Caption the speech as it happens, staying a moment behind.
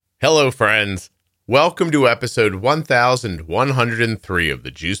Hello, friends. Welcome to episode 1103 of the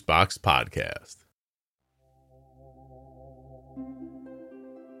Juicebox Podcast.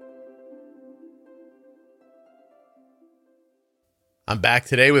 I'm back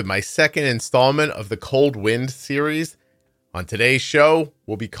today with my second installment of the Cold Wind series. On today's show,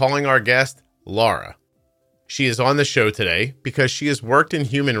 we'll be calling our guest Laura. She is on the show today because she has worked in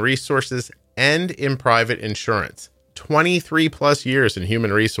human resources and in private insurance. 23 plus years in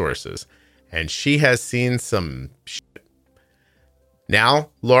human resources, and she has seen some shit.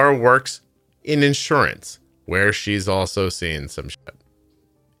 Now, Laura works in insurance, where she's also seen some shit.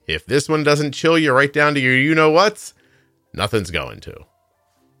 If this one doesn't chill you right down to your you-know-whats, nothing's going to.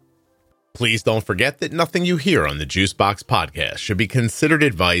 Please don't forget that nothing you hear on the Juicebox Podcast should be considered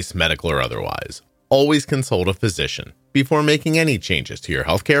advice, medical or otherwise. Always consult a physician before making any changes to your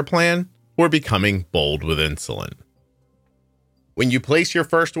healthcare plan or becoming bold with insulin. When you place your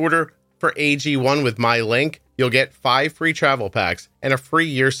first order for AG1 with my link, you'll get 5 free travel packs and a free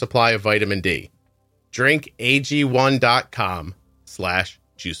year's supply of vitamin D.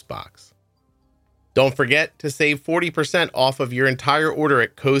 drinkag1.com/juicebox. Don't forget to save 40% off of your entire order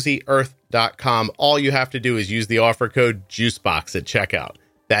at CozyEarth.com. All you have to do is use the offer code JUICEBOX at checkout.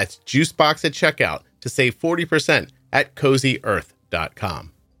 That's JUICEBOX at checkout to save 40% at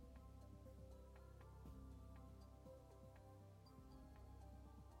CozyEarth.com.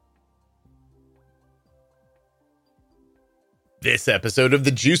 This episode of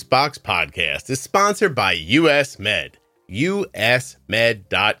the Juicebox Podcast is sponsored by US Med.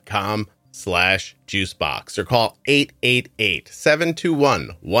 usmed.com/juicebox or call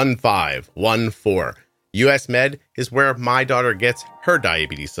 888-721-1514. US Med is where my daughter gets her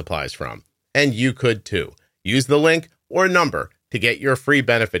diabetes supplies from. And you could too. Use the link or number to get your free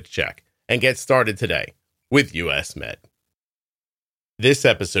benefit check and get started today with US Med. This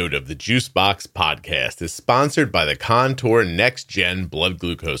episode of the Juicebox Podcast is sponsored by the Contour Next Gen Blood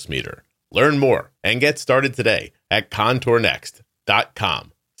Glucose Meter. Learn more and get started today at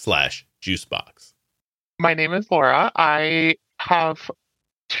contournext.com/juicebox. My name is Laura. I have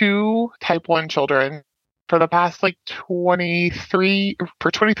 2 type 1 children. For the past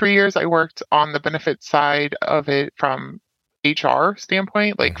 23 years, I worked on the benefit side of it from HR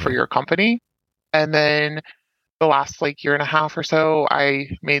standpoint, for your company. And then the last year and a half or so,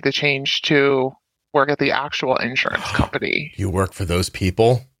 I made the change to work at the actual insurance company. You work for those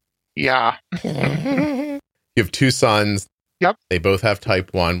people? Yeah. You have 2 sons. Yep. They both have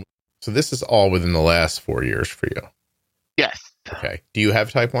type 1. So this is all within the last 4 years for you? Yes. Okay. Do you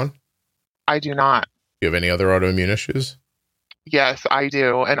have type 1? I do not. Do you have any other autoimmune issues? Yes, I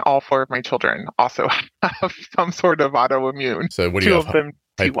do. And all 4 of my children also have some sort of autoimmune. So what do you have? 2 of them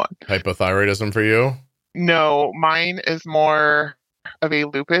T1. Hypothyroidism for you? No, mine is more of a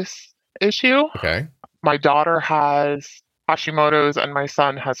lupus issue. Okay. My daughter has Hashimoto's and my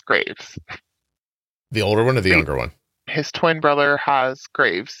son has Graves. The older one or the younger one? His twin brother has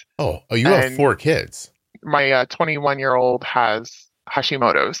Graves. Oh, you have 4 kids. My 21-year-old has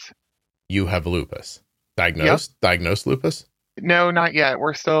Hashimoto's. You have lupus. Diagnosed? Yep. Diagnosed lupus? No, not yet.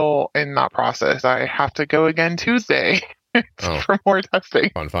 We're still in that process. I have to go again Tuesday for more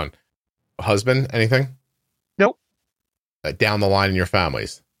testing. Fun. Husband, anything? Nope. Down the line in your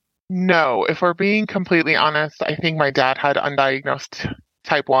families? No. If we're being completely honest, I think my dad had undiagnosed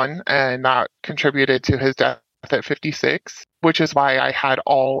type 1, and that contributed to his death at 56, which is why I had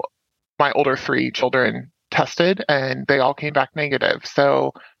all my older 3 children tested, and they all came back negative.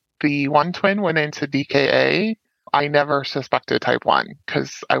 So the one twin went into DKA. I never suspected type 1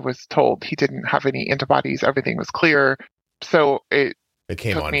 because I was told he didn't have any antibodies. Everything was clear. So it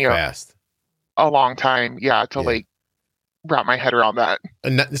came took on me fast. A long time, to wrap my head around that.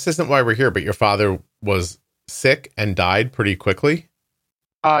 And this isn't why we're here, but your father was sick and died pretty quickly?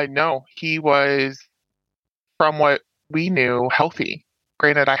 No, he was, from what we knew, healthy.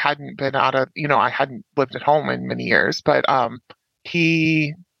 Granted, I hadn't been I hadn't lived at home in many years, but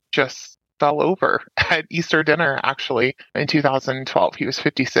he just fell over at Easter dinner, actually, in 2012. He was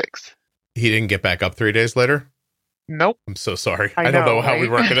 56. He didn't get back up 3 days later? Nope. I'm so sorry. I don't know how we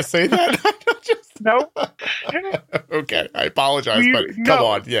weren't going to say that. Nope. Okay. I apologize, but come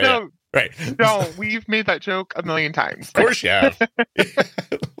on. Yeah. Right. No, we've made that joke a million times. Of course you have.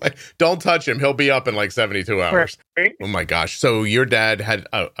 Don't touch him. He'll be up in 72 hours. Right. Oh my gosh. So your dad had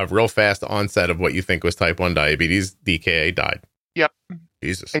a real fast onset of what you think was type 1 diabetes. DKA, died. Yep.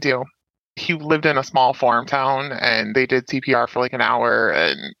 Jesus. I do. He lived in a small farm town, and they did CPR for an hour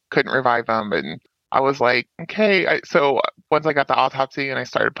and couldn't revive him. And I was like, okay. So once I got the autopsy and I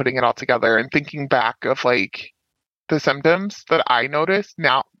started putting it all together and thinking back of the symptoms that I noticed,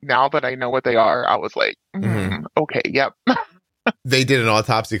 now that I know what they are, I was like, okay, yep. They did an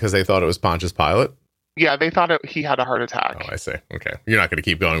autopsy because they thought it was Pontius Pilate? Yeah, they thought he had a heart attack. Oh, I see. Okay. You're not going to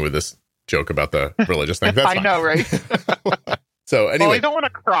keep going with this joke about the religious thing. That's I fine. know, right? So anyway. Well, I don't want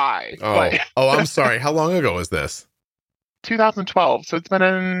to cry. I'm sorry. How long ago was this? 2012. So it's been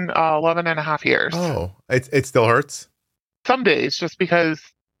 11 and a half years. Oh, it still hurts? Some days, just because,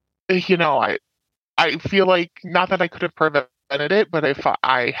 I feel like, not that I could have prevented it, but if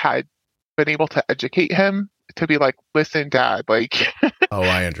I had been able to educate him to be like, listen, Dad, like... Oh,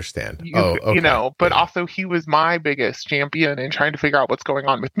 I understand. Okay. But also he was my biggest champion in trying to figure out what's going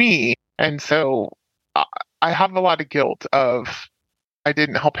on with me. And so I have a lot of guilt of I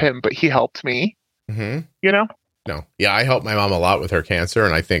didn't help him, but he helped me. Mm-hmm. No. Yeah, I helped my mom a lot with her cancer,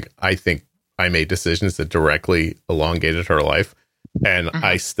 and I think I made decisions that directly elongated her life, and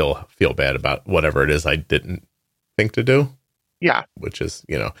I still feel bad about whatever it is I didn't think to do. Yeah. Which is,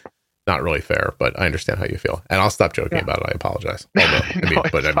 not really fair, but I understand how you feel. And I'll stop joking about it. I apologize.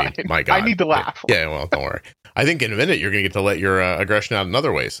 My God. I need to laugh. Yeah, well, don't worry. I think in a minute you're going to get to let your aggression out in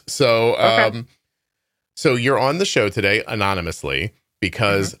other ways. So, okay. So you're on the show today anonymously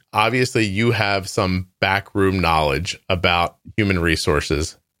because obviously you have some backroom knowledge about human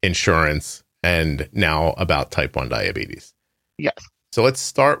resources, insurance, and now about type 1 diabetes. Yes. So let's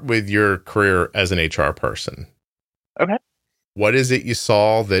start with your career as an HR person. Okay. What is it you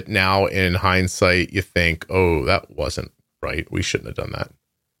saw that now in hindsight you think, oh, that wasn't right? We shouldn't have done that.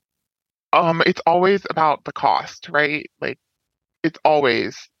 It's always about the cost, right? Like, it's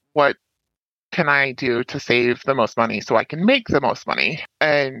always what can I do to save the most money so I can make the most money?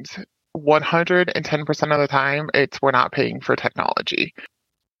 And 110% of the time, we're not paying for technology.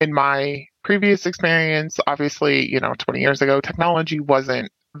 In my previous experience, obviously, 20 years ago, technology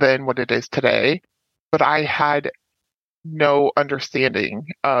wasn't then what it is today, but I had no understanding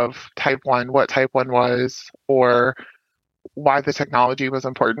of type 1, what type 1 was, or why the technology was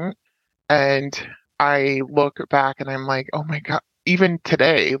important. And I look back and I'm like, oh my God, even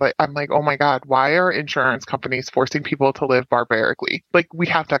today, I'm like, oh my God, why are insurance companies forcing people to live barbarically? Like, we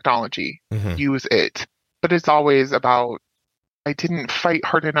have technology, use it. But it's always about, I didn't fight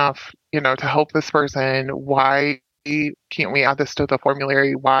hard enough, to help this person. Why can't we add this to the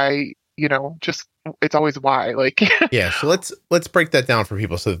formulary? Why, it's always why. Like, yeah. So let's break that down for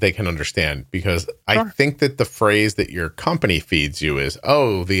people so that they can understand, because I think that the phrase that your company feeds you is,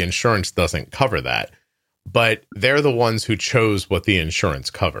 oh, the insurance doesn't cover that, but they're the ones who chose what the insurance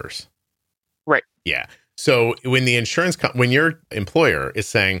covers. Right. Yeah. So when when your employer is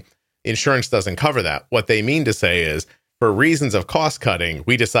saying insurance doesn't cover that, what they mean to say is, for reasons of cost cutting,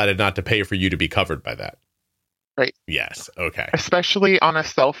 we decided not to pay for you to be covered by that. Right. Yes. Okay. Especially on a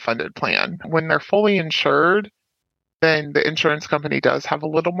self-funded plan. When they're fully insured, then the insurance company does have a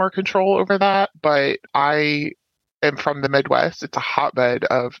little more control over that. But I am from the Midwest. It's a hotbed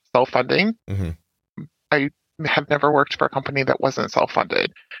of self-funding. I have never worked for a company that wasn't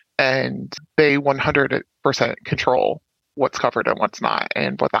self-funded. And they 100% control what's covered and what's not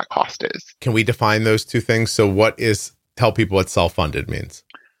and what that cost is. Can we define those two things? So tell people what self-funded means.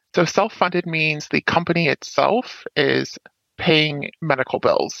 So self-funded means the company itself is paying medical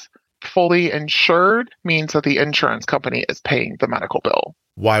bills. Fully insured means that the insurance company is paying the medical bill.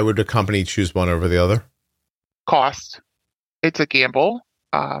 Why would a company choose one over the other? Cost. It's a gamble,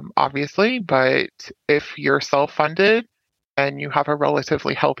 obviously, but if you're self-funded and you have a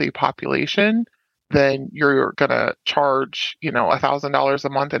relatively healthy population, then you're going to charge, $1,000 a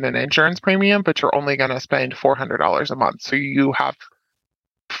month in an insurance premium, but you're only going to spend $400 a month. So you have,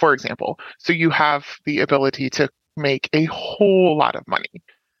 for example, you have the ability to make a whole lot of money,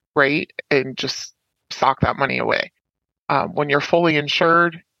 right? And just sock that money away. When you're fully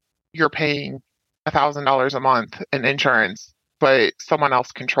insured, you're paying $1,000 a month in insurance, but someone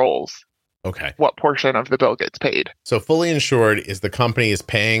else controls what portion of the bill gets paid. So fully insured is the company is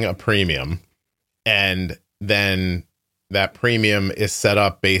paying a premium, and then that premium is set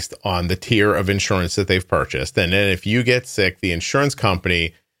up based on the tier of insurance that they've purchased. And then if you get sick, the insurance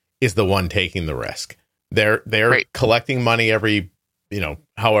company is the one taking the risk. They're collecting money every,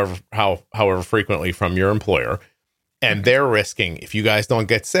 however frequently from your employer. And they're risking, if you guys don't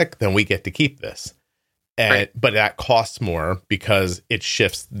get sick, then we get to keep this. But that costs more because it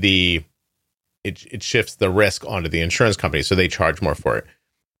shifts the risk onto the insurance company. So they charge more for it.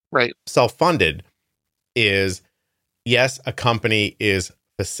 Right. Self-funded is, yes, a company is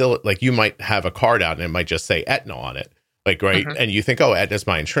like you might have a card out and it might just say Aetna on it. Like, right. And you think, oh, Aetna's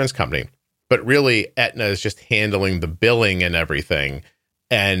my insurance company. But really, Aetna is just handling the billing and everything.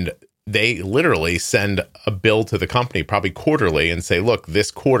 And they literally send a bill to the company, probably quarterly, and say, look,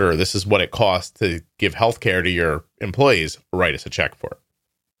 this quarter, this is what it costs to give healthcare to your employees. Write us a check for it.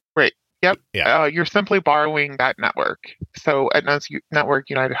 Right. Yep. Yeah. You're simply borrowing that network. So Aetna's network,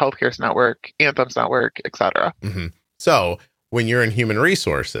 United Healthcare's network, Anthem's network, etc. Mm-hmm. So when you're in human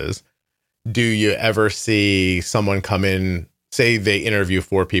resources, do you ever see someone come in, say they interview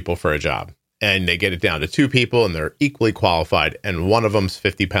 4 people for a job and they get it down to 2 people and they're equally qualified and one of them's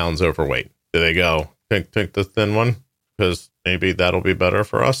 50 pounds overweight? Do they go, think the thin one? Because maybe that'll be better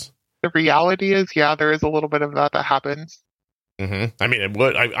for us? The reality is, yeah, there is a little bit of that happens. Mm-hmm. I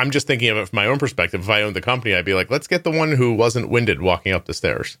mean, I'm just thinking of it from my own perspective. If I owned the company, I'd be like, let's get the one who wasn't winded walking up the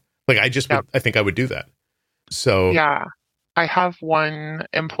stairs. Like, I think I would do that. So, yeah, I have one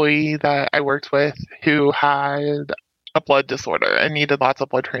employee that I worked with who had a blood disorder and needed lots of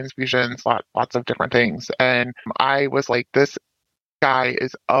blood transfusions, lots of different things. And I was like, this guy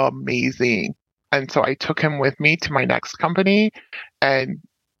is amazing. And so I took him with me to my next company, and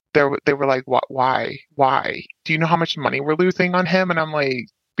they were like, "What? Why? Do you know how much money we're losing on him?" And I'm like,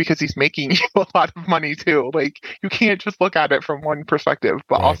 because he's making you a lot of money too. Like, you can't just look at it from one perspective.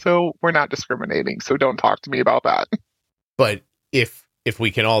 But also, we're not discriminating, so don't talk to me about that. But if we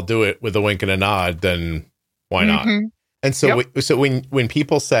can all do it with a wink and a nod, then why not? Mm-hmm. And so, so when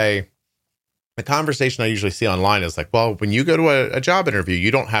people say, the conversation I usually see online is like, well, when you go to a job interview,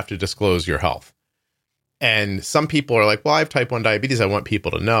 you don't have to disclose your health. And some people are like, well, I have type 1 diabetes. I want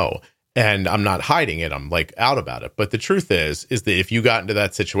people to know. And I'm not hiding it. I'm like out about it. But the truth is that if you got into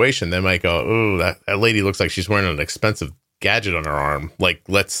that situation, they might go, oh, that lady looks like she's wearing an expensive gadget on her arm. Like,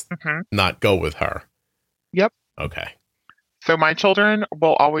 let's not go with her. Yep. Okay. So my children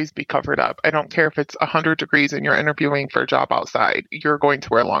will always be covered up. I don't care if it's 100 degrees and you're interviewing for a job outside. You're going to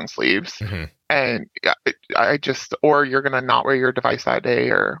wear long sleeves. Mm-hmm. And or you're going to not wear your device that day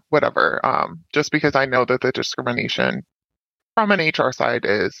or whatever, just because I know that the discrimination from an HR side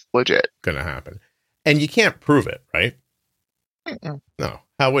is legit. Going to happen. And you can't prove it, right? Mm-mm. No.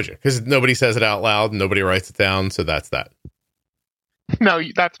 How would you? Because nobody says it out loud. Nobody writes it down. So that's that. No,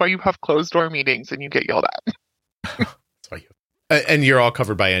 that's why you have closed door meetings and you get yelled at. That's why and you're all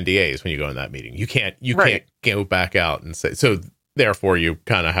covered by NDAs when you go in that meeting. You can't go back out and say, so therefore you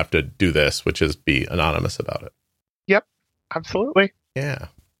kind of have to do this, which is be anonymous about it. Yep, absolutely. Yeah.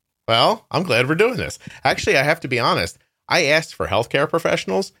 Well, I'm glad we're doing this. Actually, I have to be honest. I asked for healthcare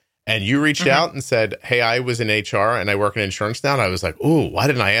professionals and you reached out and said, hey, I was in HR and I work in insurance now. And I was like, oh, why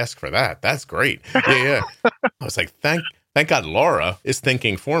didn't I ask for that? That's great. Yeah. I was like, thank God Laura is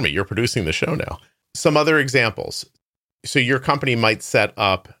thinking for me. You're producing the show now. Some other examples. So your company might set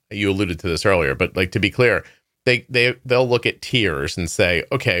up, you alluded to this earlier, but like to be clear, they'll look at tiers and say,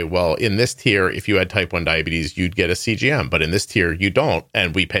 okay, well, in this tier, if you had type 1 diabetes, you'd get a CGM, but in this tier, you don't,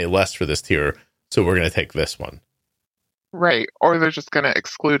 and we pay less for this tier, so we're going to take this one. Right. Or they're just going to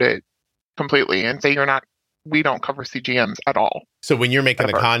exclude it completely and say we don't cover CGMs at all. So when you're making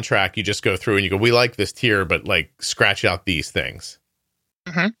the contract, you just go through and you go, we like this tier, but like scratch out these things.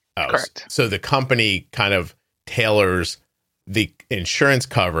 Mm-hmm. Oh, correct. So the company kind of tailors the insurance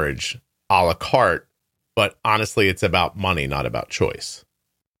coverage a la carte, but honestly, it's about money, not about choice.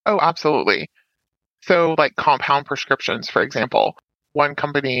 Oh, absolutely. So like compound prescriptions, for example, one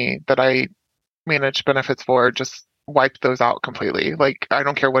company that I manage benefits for just wiped those out completely. Like, I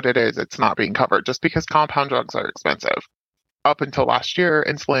don't care what it is, it's not being covered just because compound drugs are expensive. Up until last year,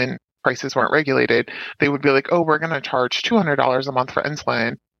 insulin prices weren't regulated. They would be like, oh, we're going to charge $200 a month for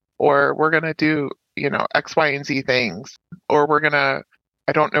insulin, or we're going to do, X, Y, and Z things, or we're going to,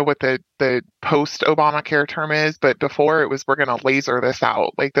 I don't know what the post Obamacare term is, but before it was, we're going to laser this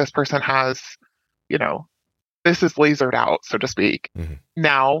out. Like, this person has, this is lasered out, so to speak. Mm-hmm.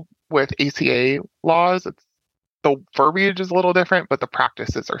 Now with ACA laws, the verbiage is a little different, but the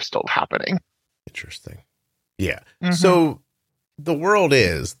practices are still happening. Interesting. Yeah. Mm-hmm. So the world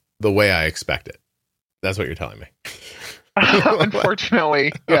is the way I expect it. That's what you're telling me.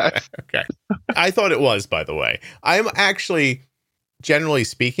 Unfortunately, yes. Okay. I thought it was, by the way. I'm actually, generally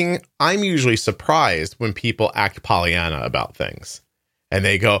speaking, I'm usually surprised when people act Pollyanna about things. And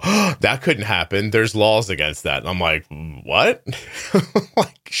they go, oh, that couldn't happen. There's laws against that. And I'm like, what?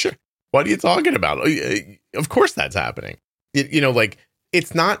 Like, sure. What are you talking about? Of course that's happening. Like,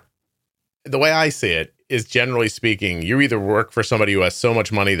 it's not, the way I see it is, generally speaking, you either work for somebody who has so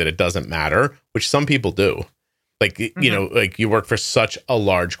much money that it doesn't matter, which some people do. Like, like you work for such a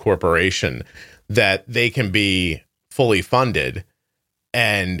large corporation that they can be fully funded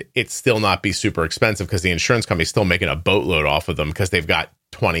and it still not be super expensive because the insurance company is still making a boatload off of them because they've got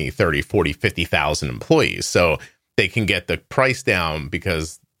 20, 30, 40, 50,000 employees. So they can get the price down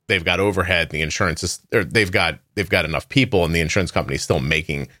because they've got overhead, and the insurance is, or they've got enough people, and the insurance company is still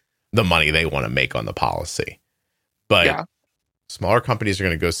making the money they want to make on the policy. But smaller companies are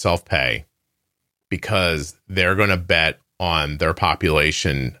going to go self-pay because they're going to bet on their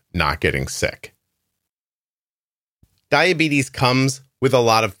population not getting sick. Diabetes comes with a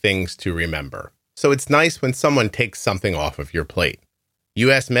lot of things to remember, so it's nice when someone takes something off of your plate.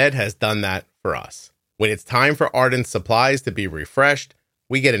 US Med has done that for us. When it's time for Ardent supplies to be refreshed,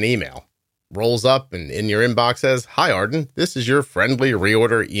 we get an email. Rolls up and in your inbox says, "Hi Ardent, this is your friendly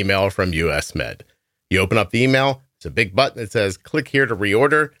reorder email from US Med." You open up the email, it's a big button that says, "Click here to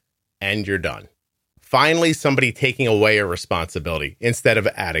reorder," and you're done. Finally, somebody taking away a responsibility instead of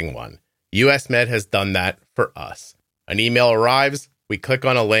adding one. US Med has done that for us. An email arrives, we click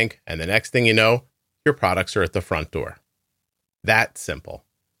on a link, and the next thing you know, your products are at the front door. That simple.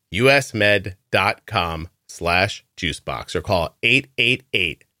 usmed.com/juicebox or call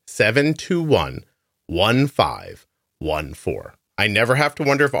 888-721-1514. I never have to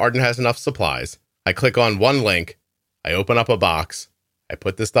wonder if Ardent has enough supplies. I click on one link, I open up a box, I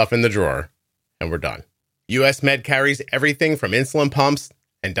put the stuff in the drawer, and we're done. US Med carries everything from insulin pumps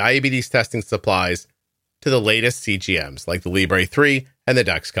and diabetes testing supplies to the latest CGMs like the Libre 3 and the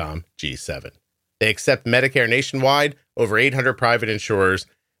Dexcom G7. They accept Medicare nationwide, over 800 private insurers,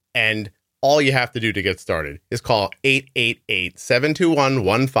 and all you have to do to get started is call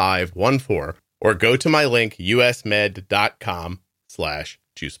 888-721-1514 or go to my link,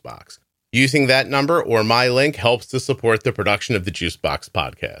 usmed.com/juicebox. Using that number or my link helps to support the production of the Juicebox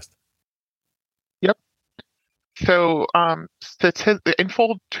podcast. Yep. So, in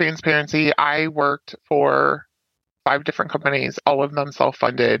full transparency, I worked for 5 different companies, all of them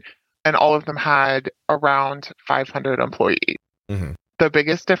self-funded, and all of them had around 500 employees. Mm-hmm. The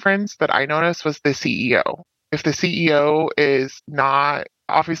biggest difference that I noticed was the CEO. If the CEO is not,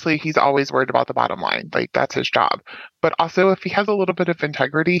 obviously he's always worried about the bottom line, like that's his job. But also if he has a little bit of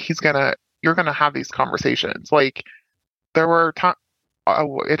integrity, you're gonna have these conversations. Like there were times,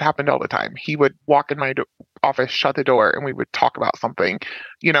 it happened all the time. He would walk in my office, shut the door, and we would talk about something,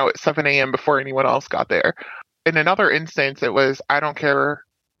 at 7 a.m. before anyone else got there. In another instance, it was, I don't care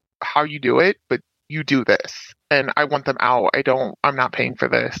how you do it, but you do this. And I want them out. I'm not paying for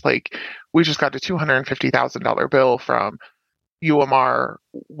this. Like, we just got a $250,000 bill from UMR.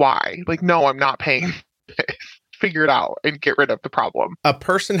 Why? Like, no, I'm not paying this. Figure it out and get rid of the problem. A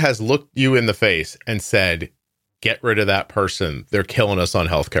person has looked you in the face and said, "Get rid of that person. They're killing us on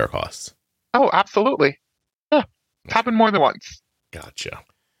healthcare costs." Oh, absolutely. Yeah. It's happened more than once. Gotcha.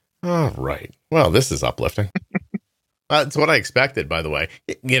 All right. Well, this is uplifting. It's what I expected, by the way.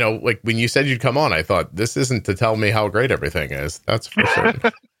 Like when you said you'd come on, I thought this isn't to tell me how great everything is. That's for certain.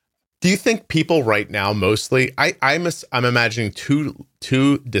 Do you think people right now mostly? I'm imagining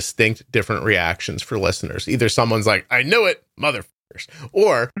two distinct different reactions for listeners. Either someone's like, "I knew it, motherfuckers,"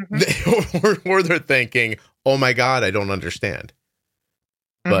 or or they're thinking, "Oh my God, I don't understand."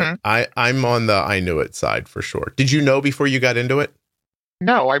 But I'm on the I knew it side for sure. Did you know before you got into it?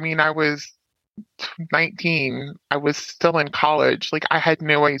 No, I mean, I was 19. I was still in college. Like, I had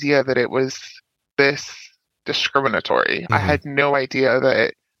no idea that it was this discriminatory. I had no idea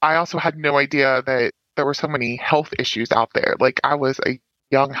that. I also had no idea that there were so many health issues out there. Like, I was a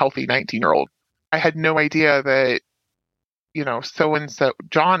young, healthy 19-year-old. I had no idea that, so-and-so,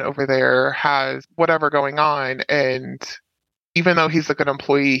 John over there has whatever going on. And even though he's a good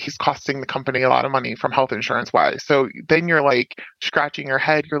employee, he's costing the company a lot of money from health insurance wise. So then you're like scratching your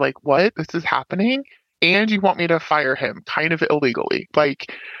head. You're like, what? This is happening? And you want me to fire him kind of illegally.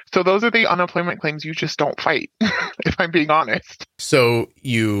 Like, so those are the unemployment claims you just don't fight, if I'm being honest. So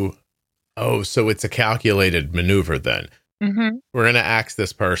so it's a calculated maneuver then. Mm-hmm. We're going to axe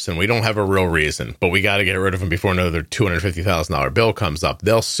this person. We don't have a real reason, but we got to get rid of him before another $250,000 bill comes up.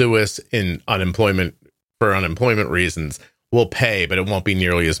 They'll sue us for unemployment reasons. We'll pay, but it won't be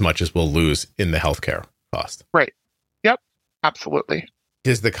nearly as much as we'll lose in the healthcare cost. Right. Yep. Absolutely.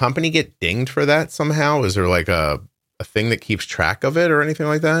 Does the company get dinged for that somehow? Is there like a thing that keeps track of it or anything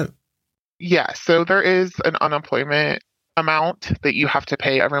like that? Yeah. So there is an unemployment amount that you have to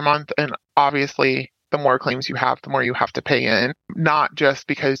pay every month. And obviously, the more claims you have, the more you have to pay in. Not just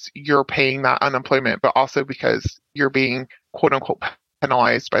because you're paying that unemployment, but also because you're being, quote unquote,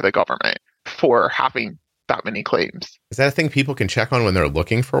 penalized by the government for having that many claims. Is that a thing people can check on when they're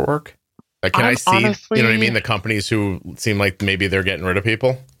looking for work? Like, can I see, honestly, you know what I mean? The companies who seem like maybe they're getting rid of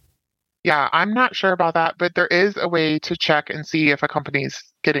people? Yeah, I'm not sure about that, but there is a way to check and see if a company's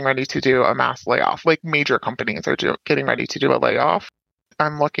getting ready to do a mass layoff. Like major companies are getting ready to do a layoff.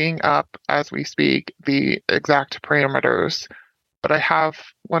 I'm looking up as we speak the exact parameters but I have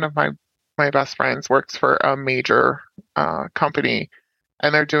one of my best friends works for a major company,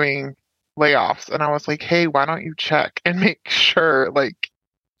 and they're doing layoffs. And I was like, hey, why don't you check and make sure? Like,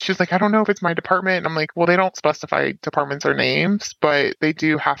 she's like, I don't know if it's my department. And I'm like, well, they don't specify departments or names, but they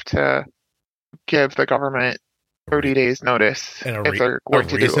do have to give the government 30 days notice And if they're a going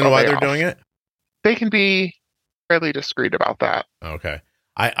to do reason a why layoff. they're doing it? They can be fairly discreet about that. Okay.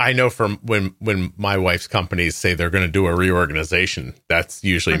 I know from when my wife's companies say they're going to do a reorganization, that's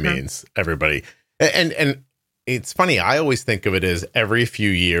usually means everybody. And it's funny. I always think of it as every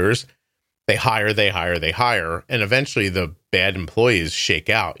few years they hire, and eventually the bad employees shake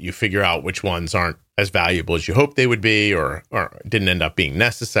out. You figure out which ones aren't as valuable as you hoped they would be, or didn't end up being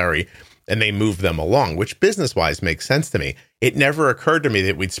necessary, and they move them along, which business-wise makes sense to me. It never occurred to me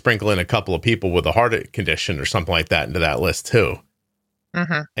that we'd sprinkle in a couple of people with a heart condition or something like that into that list too.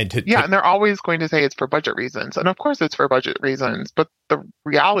 And And they're always going to say it's for budget reasons. And of course it's for budget reasons, but the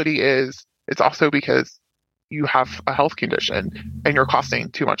reality is it's also because you have a health condition and you're costing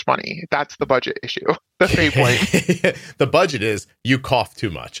too much money. That's the budget issue. The same point. The budget is you cough too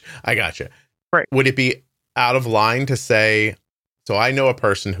much. I gotcha. Right. Would it be out of line to say, so I know a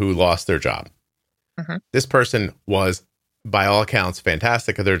person who lost their job. This person was, by all accounts,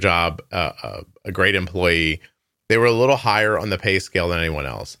 fantastic at their job, a great employee. They were a little higher on the pay scale than anyone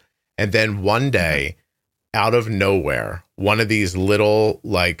else. And then one day, out of nowhere, one of these little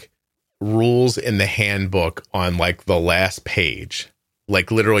like rules in the handbook on like the last page,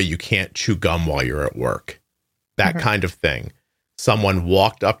 like literally you can't chew gum while you're at work, that kind of thing. Someone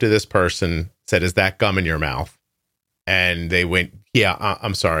walked up to this person, said, "Is that gum in your mouth?" And they went, "Yeah,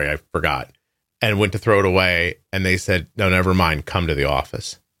 I'm sorry, I forgot," and went to throw it away. And they said, "No, never mind, come to the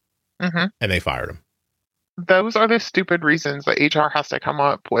office." And they fired him. Those are the stupid reasons that HR has to come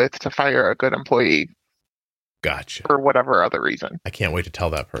up with to fire a good employee. Gotcha. For whatever other reason. I can't wait to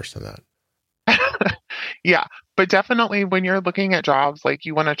tell that person that. Yeah, but definitely when you're looking at jobs, like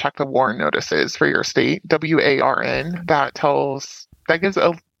you want to check the WARN notices for your state, WARN, that gives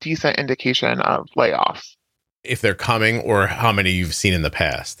a decent indication of layoffs. If they're coming or how many you've seen in the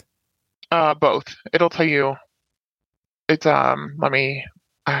past? Both. It'll tell you. It's hold on,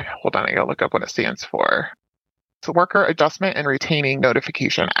 I gotta look up what it stands for. It's a Worker Adjustment and Retaining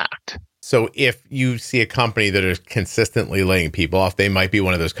Notification Act. So if you see a company that is consistently laying people off, they might be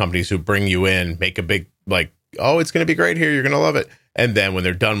one of those companies who bring you in, make a big, like, oh, it's going to be great here, you're going to love it. And then when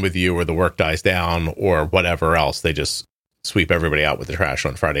they're done with you or the work dies down or whatever else, they just sweep everybody out with the trash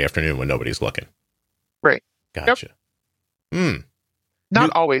on Friday afternoon when nobody's looking. Right. Gotcha. Yep. Not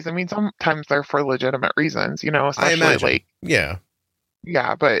always. I mean, sometimes they're for legitimate reasons, especially I imagine. like,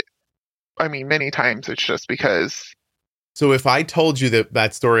 yeah, but I mean, many times it's just because. So if I told you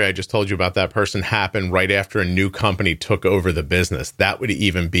that story I just told you about that person happened right after a new company took over the business, that would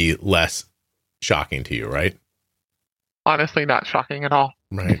even be less shocking to you, right? Honestly, not shocking at all.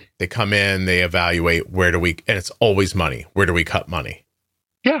 Right. They come in, they evaluate, and it's always money. Where do we cut money?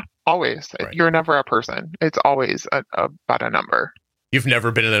 Yeah, always. Right. You're never a person. It's always about a number. You've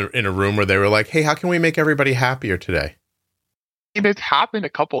never been in a room where they were like, hey, how can we make everybody happier today? It's happened a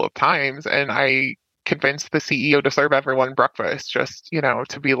couple of times, and I convinced the CEO to serve everyone breakfast just,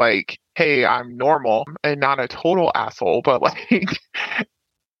 to be like, hey, I'm normal and not a total asshole, but like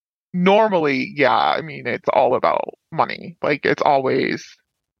normally, yeah, I mean, it's all about money. Like it's always,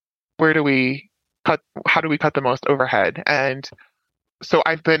 how do we cut the most overhead? And so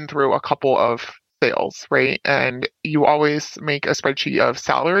I've been through a couple of sales, right? And you always make a spreadsheet of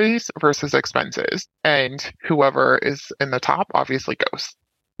salaries versus expenses. And whoever is in the top obviously goes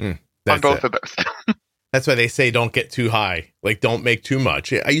on both of those. That's why they say don't get too high. Like don't make too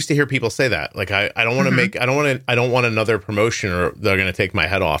much. I used to hear people say that. Like I don't want to I don't want another promotion or they're going to take my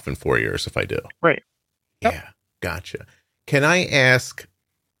head off in 4 years if I do. Right. Yeah. Yep. Gotcha. Can I ask,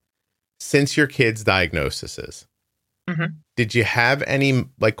 since your kids' diagnoses, did you have any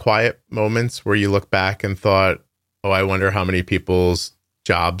like quiet moments where you look back and thought, oh, I wonder how many people's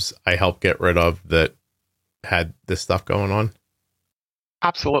jobs I helped get rid of that had this stuff going on?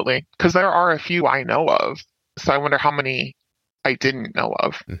 Absolutely. Because there are a few I know of. So I wonder how many I didn't know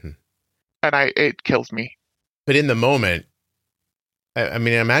of. And it kills me. But in the moment, I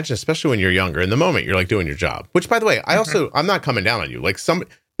mean, imagine, especially when you're younger, in the moment, you're like doing your job, which by the way, I'm not coming down on you. Like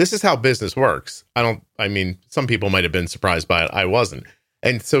this is how business works. Some people might have been surprised by it. I wasn't.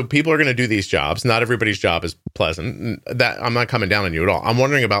 And so people are going to do these jobs. Not everybody's job is pleasant. That I'm not coming down on you at all. I'm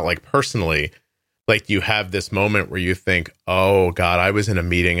wondering about like personally, like you have this moment where you think, oh God, I was in a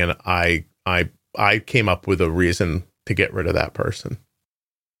meeting and I came up with a reason to get rid of that person.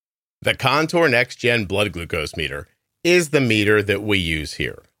 The Contour Next Gen Blood Glucose Meter is the meter that we use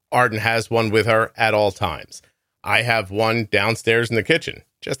here. Arden has one with her at all times. I have one downstairs in the kitchen,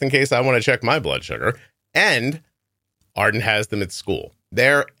 just in case I want to check my blood sugar. And Arden has them at school.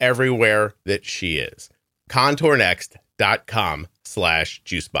 They're everywhere that she is.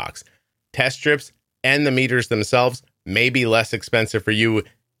 ContourNext.com/juicebox. Test strips and the meters themselves may be less expensive for you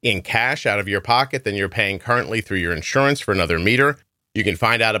in cash out of your pocket than you're paying currently through your insurance for another meter. You can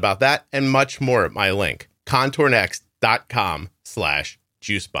find out about that and much more at my link,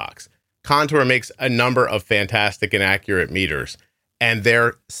 ContourNext.com/juicebox. Contour makes a number of fantastic and accurate meters, and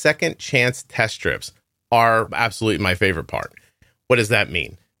their second chance test strips are absolutely my favorite part. What does that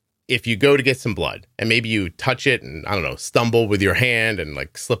mean? If you go to get some blood and maybe you touch it and, I don't know, stumble with your hand and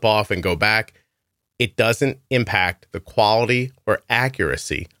like slip off and go back, it doesn't impact the quality or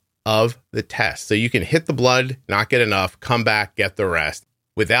accuracy of the test. So you can hit the blood, not get enough, come back, get the rest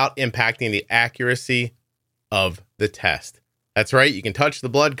without impacting the accuracy of the test. That's right. You can touch the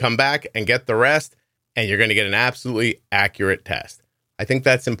blood, come back and get the rest, and you're going to get an absolutely accurate test. I think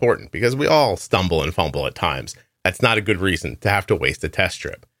that's important because we all stumble and fumble at times. That's not a good reason to have to waste a test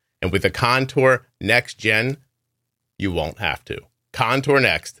strip. And with the Contour Next Gen, you won't have to.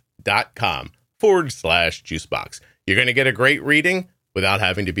 ContourNext.com/juicebox. You're going to get a great reading without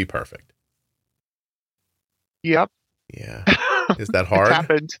having to be perfect. Yep. Yeah. Is that hard? It's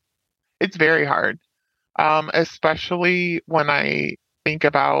happened. It's very hard. Especially when I think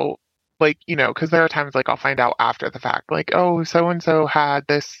about, like, you know, because there are times like I'll find out after the fact, like, oh, so-and-so had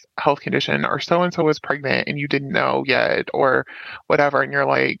this health condition or so-and-so was pregnant and you didn't know yet or whatever. And you're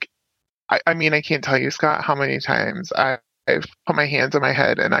like, I mean, I can't tell you, Scott, how many times I've put my hands on my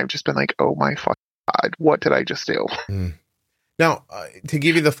head and I've just been like, oh my fucking God, what did I just do? Mm. Now, to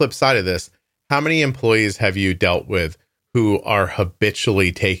give you the flip side of this, how many employees have you dealt with who are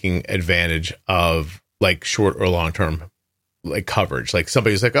habitually taking advantage of like short or long-term like coverage? Like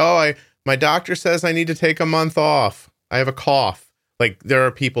somebody's like, oh, my doctor says I need to take a month off. I have a cough. Like there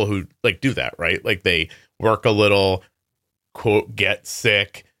are people who like do that, right? Like they work a little, quote, get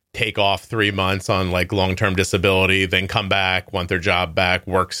sick, take off 3 months on like long-term disability, then come back, want their job back,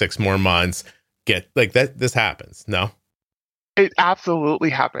 work 6 more months, get like that. This happens. No? It absolutely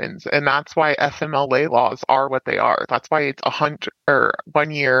happens. And that's why FMLA laws are what they are. That's why it's 100 or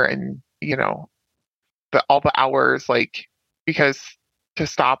 1 year and, you know, all the hours, like, because to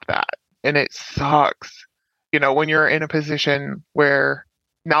stop that. And it sucks, you know, when you're in a position where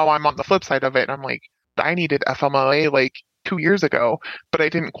now I'm on the flip side of it. And I'm like, I needed FMLA like 2 years ago, but I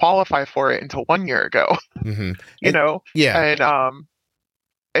didn't qualify for it until 1 year ago, you know? Yeah.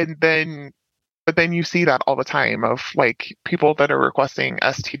 But then you see that all the time of like people that are requesting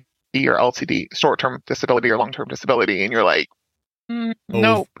STD or LTD, short-term disability or long-term disability. And you're like,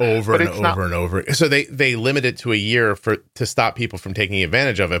 no, over and over. So they limit it to a year to stop people from taking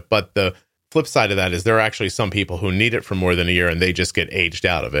advantage of it. But the flip side of that is there are actually some people who need it for more than a year and they just get aged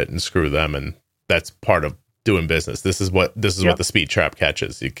out of it, and screw them. And that's part of doing business. This is what the speed trap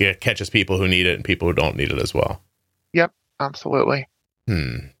catches. It catches people who need it and people who don't need it as well. Yep, absolutely.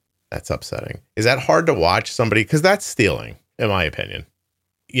 That's upsetting. Is that hard to watch somebody? Because that's stealing, in my opinion.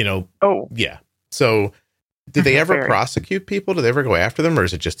 You know. Oh, yeah. So do they ever prosecute people? Do they ever go after them, or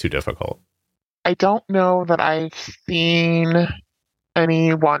is it just too difficult? I don't know that I've seen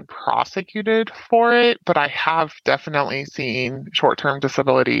anyone prosecuted for it, but I have definitely seen short-term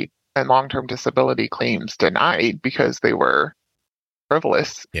disability and long-term disability claims denied because they were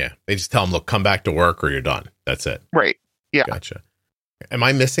frivolous. Yeah. They just tell them, look, come back to work or you're done. That's it. Right. Yeah. Gotcha. Am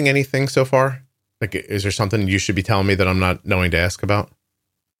I missing anything so far? Like, is there something you should be telling me that I'm not knowing to ask about?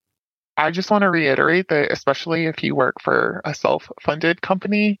 I just want to reiterate that, especially if you work for a self-funded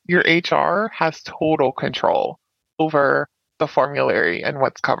company, your HR has total control over the formulary and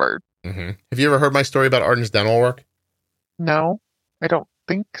what's covered. Mm-hmm. Have you ever heard my story about Arden's dental work? No, I don't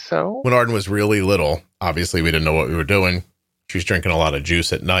think so. When Arden was really little, obviously we didn't know what we were doing. She was drinking a lot of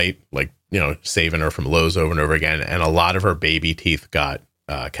juice at night, like, you know, saving her from Lowe's over and over again. And a lot of her baby teeth got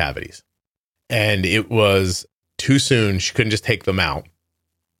cavities. And it was too soon. She couldn't just take them out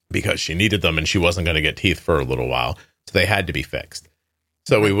because she needed them and she wasn't going to get teeth for a little while. So they had to be fixed.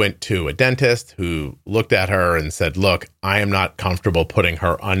 So we went to a dentist who looked at her and said, look, I am not comfortable putting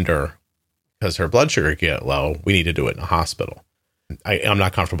her under because her blood sugar get low. We need to do it in a hospital. I'm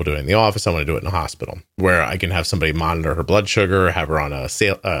not comfortable doing it in the office. I want to do it in a hospital where I can have somebody monitor her blood sugar, have her on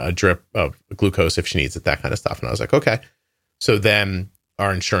a drip of glucose if she needs it, that kind of stuff. And I was like, okay. So then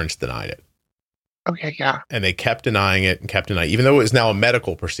our insurance denied it. Okay, yeah. And they kept denying it and kept denying it, even though it was now a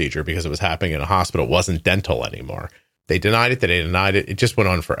medical procedure because it was happening in a hospital. It wasn't dental anymore. They denied it. They denied it. It just went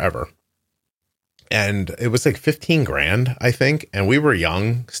on forever. And it was like 15 grand, I think. And we were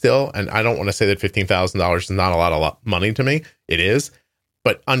young still. And I don't want to say that $15,000 is not a lot of money to me. It is.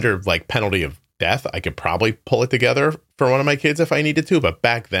 But under like penalty of death, I could probably pull it together for one of my kids if I needed to. But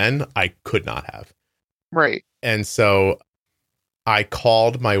back then, I could not have. Right. And so I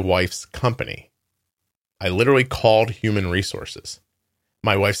called my wife's company. I literally called Human Resources.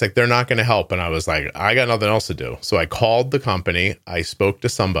 My wife's like, they're not going to help. And I was like, I got nothing else to do. So I called the company. I spoke to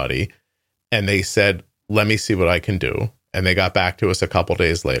somebody. And they said, let me see what I can do. And they got back to us a couple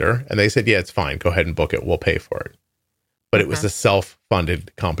days later. And they said, yeah, it's fine. Go ahead and book it. We'll pay for it. But it was a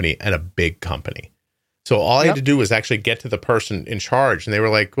self-funded company and a big company. So all I had to do was actually get to the person in charge. And they were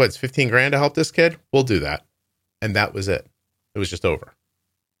like, what, it's 15 grand to help this kid? We'll do that. And that was it. It was just over.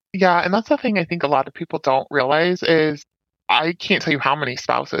 Yeah. And that's the thing I think a lot of people don't realize is I can't tell you how many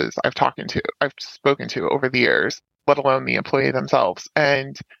spouses I've spoken to over the years, let alone the employee themselves.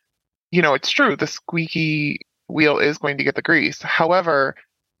 And it's true. The squeaky wheel is going to get the grease. However,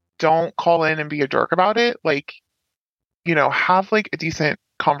 don't call in and be a jerk about it. Like, have like a decent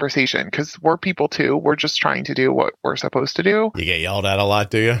conversation because we're people too. We're just trying to do what we're supposed to do. You get yelled at a lot,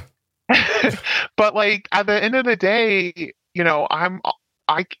 do you? But like at the end of the day,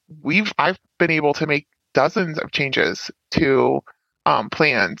 I've been able to make dozens of changes to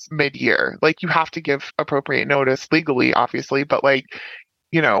plans mid-year. Like you have to give appropriate notice legally, obviously, but like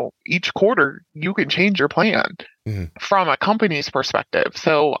each quarter you can change your plan from a company's perspective.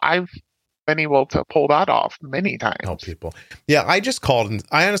 So I've been able to pull that off many times. Help people. Yeah, I just called and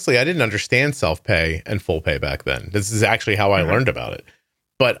I didn't understand self-pay and full pay back then. This is actually how I learned about it.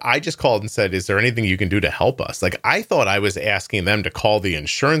 But I just called and said, is there anything you can do to help us? Like, I thought I was asking them to call the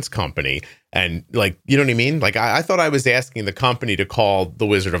insurance company and like, you know what I mean? Like, I thought I was asking the company to call the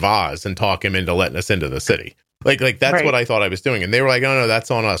Wizard of Oz and talk him into letting us into the city. Like that's right. What I thought I was doing. And they were like, oh, no,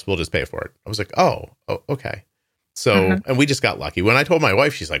 that's on us. We'll just pay for it. I was like, oh okay. So, and we just got lucky. When I told my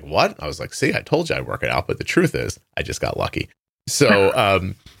wife, she's like, what? I was like, see, I told you I'd work it out. But the truth is, I just got lucky. So,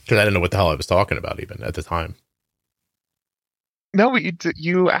 because I didn't know what the hell I was talking about even at the time. No,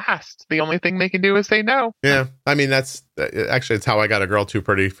 you asked. The only thing they can do is say no. Yeah. I mean, it's how I got a girl too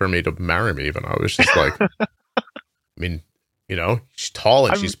pretty for me to marry me. Even I was just like, I mean, she's tall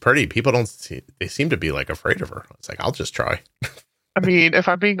and she's pretty. People they seem to be like afraid of her. It's like, I'll just try. I mean, if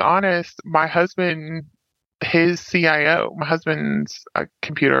I'm being honest, my husband, his CIO, my husband's a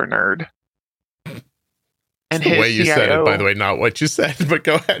computer nerd. And the way you CIO, said it, by the way, not what you said, but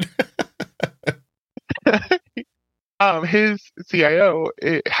go ahead. His CIO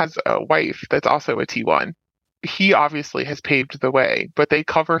has a wife that's also a T1. He obviously has paved the way, but they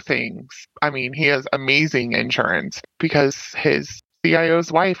cover things. I mean, he has amazing insurance because his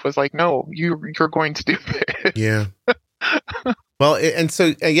CIO's wife was like, no, you're going to do this. Yeah. Well, and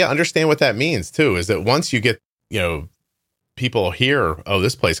so, understand what that means too, is that once you get, people hear, oh,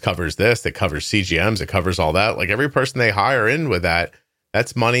 this place covers this, it covers CGMs, it covers all that. Like every person they hire in with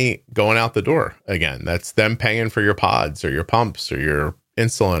that's money going out the door again. That's them paying for your pods or your pumps or your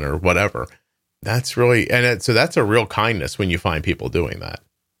insulin or whatever. That's really, so that's a real kindness when you find people doing that.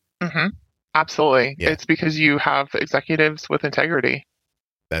 Mm-hmm. Absolutely. Yeah. It's because you have executives with integrity.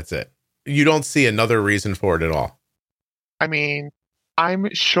 That's it. You don't see another reason for it at all. I mean, I'm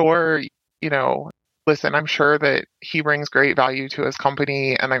sure, listen, I'm sure that he brings great value to his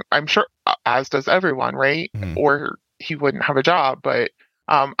company and I'm sure as does everyone, right? Mm-hmm. Or he wouldn't have a job. But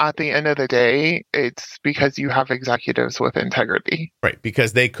at the end of the day, it's because you have executives with integrity. Right.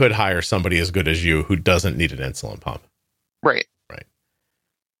 Because they could hire somebody as good as you who doesn't need an insulin pump. Right. Right.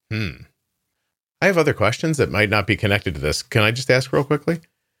 I have other questions that might not be connected to this. Can I just ask real quickly?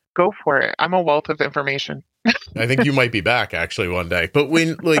 Go for it. I'm a wealth of information. I think you might be back actually one day. But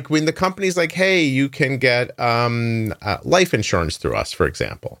when the company's like, hey, you can get life insurance through us, for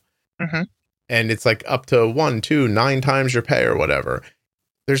example. Mm-hmm. And it's like up to 1, 2, 9 times your pay or whatever.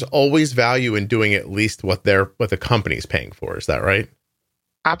 There's always value in doing at least what the company's paying for. Is that right?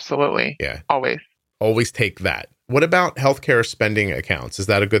 Absolutely. Yeah. Always take that. What about healthcare spending accounts? Is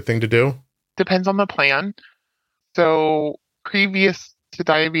that a good thing to do? Depends on the plan. So previous to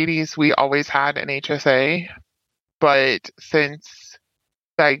diabetes, we always had an HSA, but since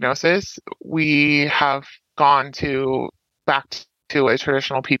diagnosis, we have gone back to a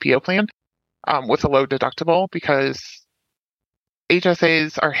traditional PPO plan with a low deductible because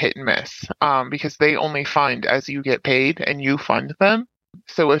HSAs are hit and miss because they only fund as you get paid and you fund them.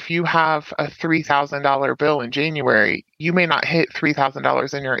 So if you have a $3,000 bill in January, you may not hit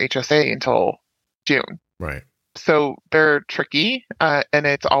 $3,000 in your HSA until June. Right. So they're tricky, and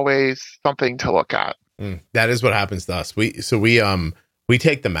it's always something to look at. That is what happens to us. We We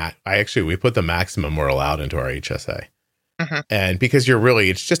take we put the maximum we're allowed into our HSA. Mm-hmm. And because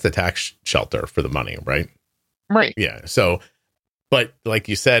it's just a tax shelter for the money, right? Right. Yeah. So, but like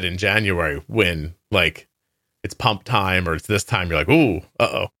you said, in January, when like it's pump time or it's this time, you're like, ooh,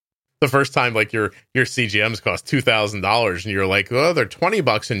 the first time like your CGMs cost $2,000 and you're like, oh, they're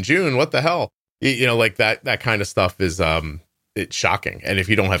 $20 in June. What the hell? You know, like that kind of stuff is, it's shocking. And if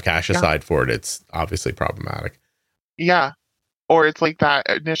you don't have cash aside for it, it's obviously problematic. Yeah. Or it's like that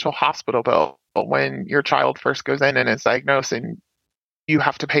initial hospital bill when your child first goes in and is diagnosed and you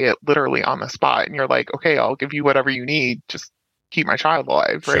have to pay it literally on the spot. And you're like, okay, I'll give you whatever you need. Just keep my child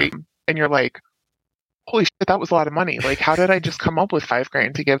alive. Sure. Right. And you're like, holy shit, that was a lot of money. Like, how did I just come up with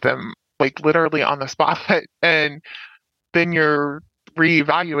 $5,000 to give them like literally on the spot? And then you're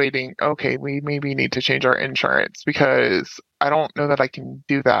reevaluating, okay, we maybe need to change our insurance because I don't know that I can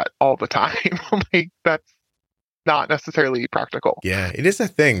do that all the time. Like, that's not necessarily practical. Yeah, it is a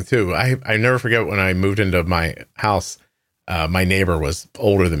thing too. I never forget when I moved into my house, my neighbor was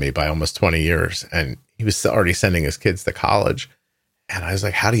older than me by almost 20 years and he was already sending his kids to college. And I was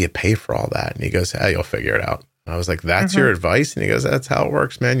like, how do you pay for all that? And he goes, hey, you'll figure it out. And I was like, that's your advice? And he goes, that's how it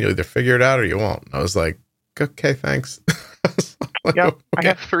works, man. You'll either figure it out or you won't. And I was like, okay, thanks. Yep. Okay. I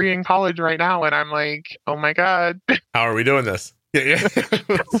have 3 in college right now. And I'm like, oh my God. How are we doing this? Yeah.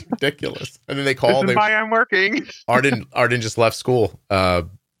 It's ridiculous. And then they called. This is why I'm working. Arden just left school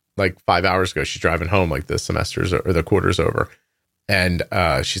like 5 hours ago. She's driving home like the semester's or the quarter's over. And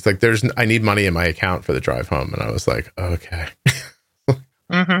she's like, I need money in my account for the drive home. And I was like, okay.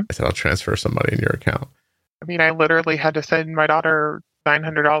 I said, I'll transfer some money in your account. I mean, I literally had to send my daughter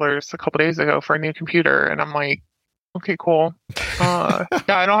 $900 a couple days ago for a new computer. And I'm like, okay, cool. Yeah,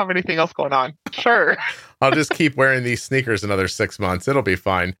 I don't have anything else going on. Sure. I'll just keep wearing these sneakers another 6 months. It'll be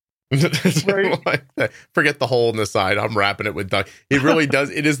fine. Right. Like, forget the hole in the side. I'm wrapping it with duct. It really does.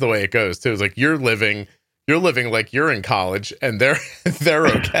 It is the way it goes too. It's like you're living like you're in college and they're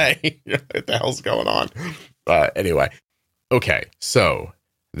okay. What the hell's going on? Anyway. Okay. So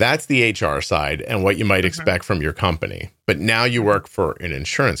that's the HR side and what you might expect from your company. But now you work for an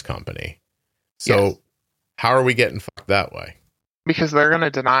insurance company. So how are we getting fucked that way? Because they're going to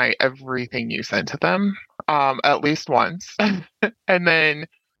deny everything you send to them at least once. And then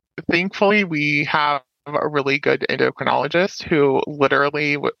thankfully we have a really good endocrinologist who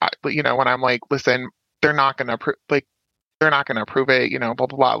literally, you know, when I'm like, listen, they're not going to approve it, you know, blah,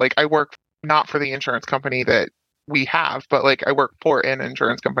 blah, blah. Like I work not for the insurance company that we have, but like I work for an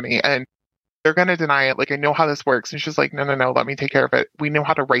insurance company and they're going to deny it. Like I know how this works. And she's like, no, let me take care of it. We know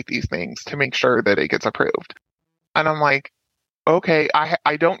how to write these things to make sure that it gets approved. And I'm like, okay,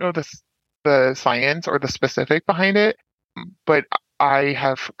 I don't know the science or the specific behind it, but I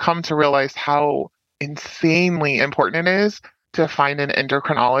have come to realize how insanely important it is to find an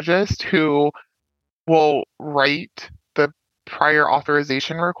endocrinologist who will write the prior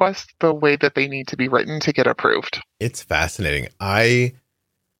authorization requests the way that they need to be written to get approved. It's fascinating. I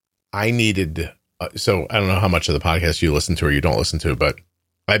needed, so I don't know how much of the podcast you listen to or you don't listen to, but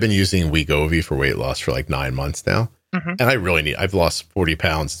I've been using Wegovy for weight loss for like 9 months now. And I've lost 40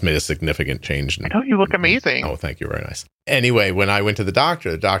 pounds. It's made a significant change. I know you look amazing. Oh, thank you. Very nice. Anyway, when I went to the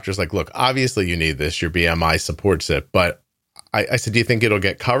doctor's like, look, obviously you need this. Your BMI supports it. But I said, do you think it'll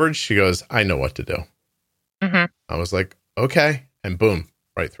get coverage? She goes, I know what to do. I was like, okay. And boom,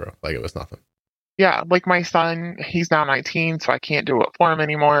 right through. Like it was nothing. Yeah. Like my son, he's now 19, so I can't do it for him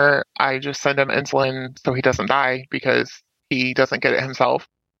anymore. I just send him insulin so he doesn't die because he doesn't get it himself.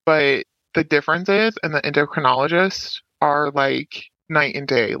 But the differences in the endocrinologists are like night and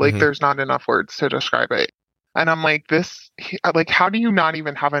day. Like there's not enough words to describe it. And I'm like, how do you not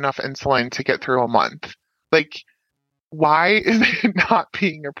even have enough insulin to get through a month? Like, why is it not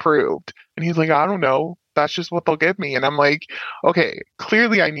being approved? And he's like, I don't know. That's just what they'll give me. And I'm like, okay,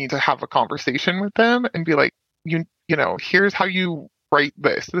 clearly I need to have a conversation with them and be like, you know, here's how you write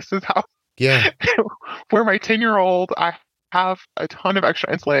this. This is how, for my 10-year-old, I have a ton of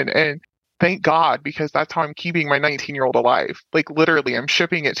extra insulin and thank God, because that's how I'm keeping my 19-year-old alive. Like literally, I'm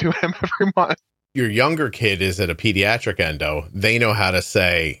shipping it to him every month. Your younger kid is at a pediatric endo. They know how to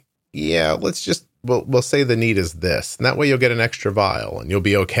say, yeah, we'll say the need is this. And that way you'll get an extra vial and you'll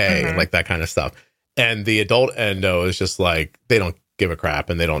be okay. And like that kind of stuff. And the adult endo is just like, they don't give a crap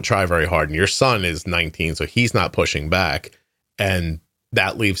and they don't try very hard. And your son is 19, so he's not pushing back. And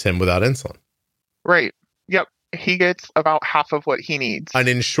that leaves him without insulin. Right. Yep. He gets about half of what he needs. An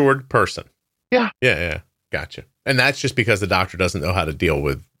insured person. Yeah. Yeah. Gotcha. And that's just because the doctor doesn't know how to deal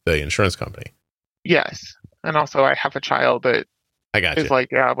with the insurance company. Yes. And also I have a child that I got is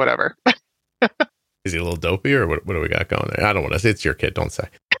like, yeah, whatever. Is he a little dopey, or what do we got going there? I don't want to say. It's your kid. Don't say.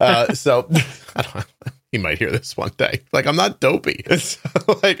 So I don't, he might hear this one day. Like, I'm not dopey. So,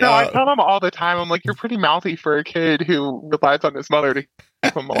 like, No, I tell him all the time. I'm like, you're pretty mouthy for a kid who relies on his mother to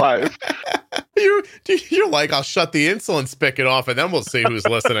keep him alive. You're like, I'll shut the insulin spigot off and then we'll see who's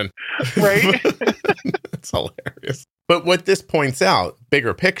listening. Right? It's hilarious. But what this points out,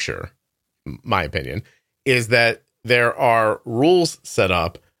 bigger picture, my opinion, is that there are rules set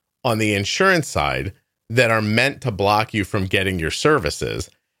up on the insurance side that are meant to block you from getting your services.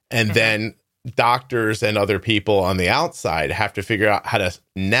 And then doctors and other people on the outside have to figure out how to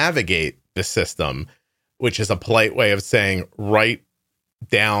navigate the system, which is a polite way of saying write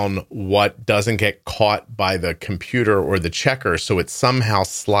down what doesn't get caught by the computer or the checker, so it somehow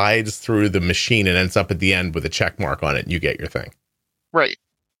slides through the machine and ends up at the end with a check mark on it and you get your thing. Right.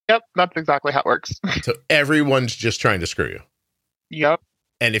 Yep, that's exactly how it works. So everyone's just trying to screw you. Yep.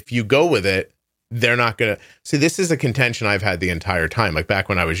 And if you go with it, they're not going to... See, this is a contention I've had the entire time. Like back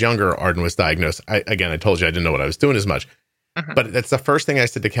when I was younger, Arden was diagnosed. I told you I didn't know what I was doing as much. But that's the first thing I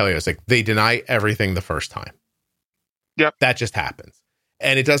said to Kelly. I was like, they deny everything the first time. Yep. That just happens.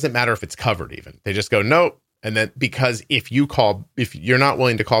 And it doesn't matter if it's covered even. They just go, nope. And then because if you're not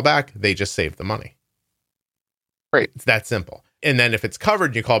willing to call back, they just save the money. Right. It's that simple. And then if it's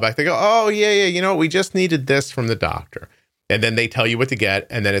covered, you call back, they go, oh, yeah, we just needed this from the doctor. And then they tell you what to get,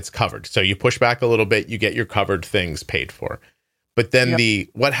 and then it's covered. So you push back a little bit, you get your covered things paid for. But then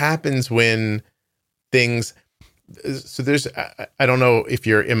what happens when things... So there's, I don't know if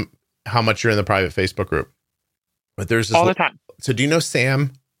how much you're in the private Facebook group, but there's this... All the time. So do you know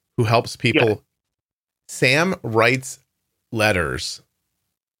Sam, who helps people? Yeah. Sam writes letters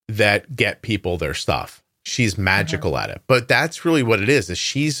that get people their stuff. She's magical at it. But that's really what it is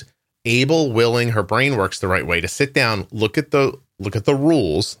she's able, willing, her brain works the right way to sit down, look at the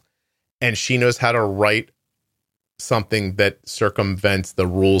rules, and she knows how to write something that circumvents the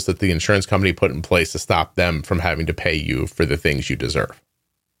rules that the insurance company put in place to stop them from having to pay you for the things you deserve.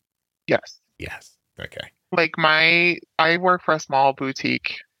 Yes. Yes. Okay. Like I work for a small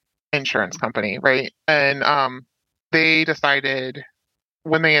boutique insurance company, right? And they decided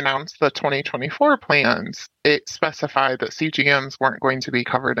when they announced the 2024 plans, it specified that CGMs weren't going to be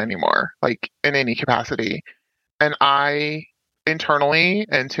covered anymore, like in any capacity. And I internally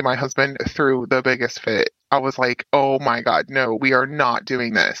and to my husband threw the biggest fit. I was like, oh my God, no, we are not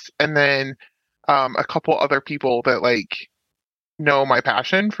doing this. And then a couple other people that know my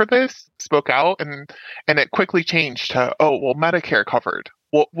passion for this spoke out, and it quickly changed to, oh, well, Medicare covered.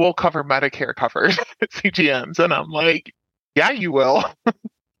 We'll cover Medicare covered CGMs. And I'm like, yeah, you will.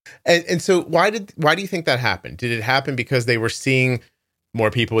 And so why do you think that happened? Did it happen because they were seeing more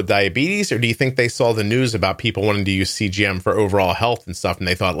people with diabetes, or do you think they saw the news about people wanting to use CGM for overall health and stuff, and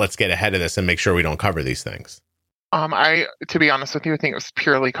they thought, let's get ahead of this and make sure we don't cover these things? To be honest with you, I think it was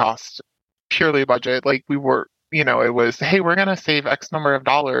purely cost, purely budget. Like we were, it was, hey, we're going to save X number of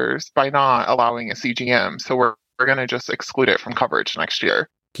dollars by not allowing a CGM. So we're going to just exclude it from coverage next year.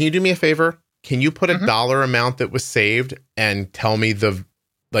 Can you do me a favor? Can you put a dollar amount that was saved and tell me the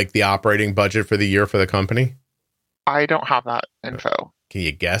operating budget for the year for the company? I don't have that info. Can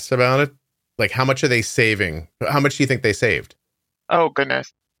you guess about it? Like, how much are they saving? How much do you think they saved? Oh,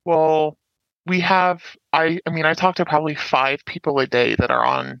 goodness. Well, we have, I talk to probably 5 people a day that are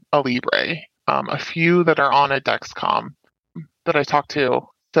on a Libre, a few that are on a Dexcom that I talk to.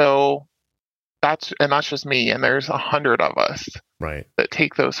 So that's just me. And there's 100 of us that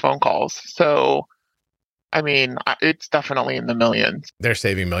take those phone calls. So, it's definitely in the millions. They're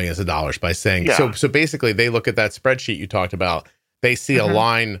saving millions of dollars by saying, so basically they look at that spreadsheet you talked about. They see a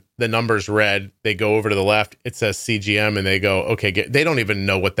line, the number's red. They go over to the left. It says CGM, and they go, okay. They don't even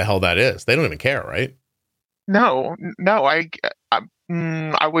know what the hell that is. They don't even care, right? No.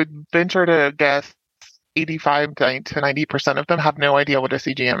 I would venture to guess 85 to 90% of them have no idea what a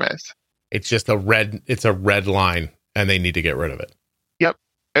CGM is. It's just a red line, and they need to get rid of it. Yep.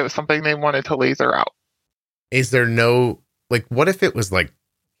 It was something they wanted to laser out. Is there what if it was like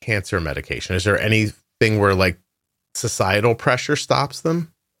cancer medication? Is there anything where societal pressure stops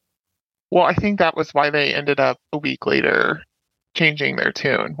them? Well, I think that was why they ended up a week later changing their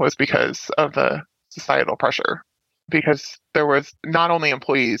tune, was because of the societal pressure. Because there was not only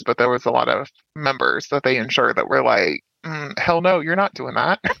employees, but there was a lot of members that they insured that were like, hell no, you're not doing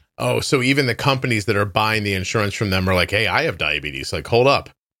that. Oh, so even the companies that are buying the insurance from them are like, hey, I have diabetes. Like, hold up.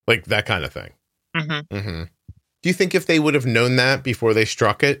 Like that kind of thing. Mm-hmm. Do you think if they would have known that before they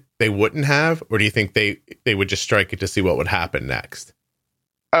struck it, they wouldn't have? Or do you think they would just strike it to see what would happen next?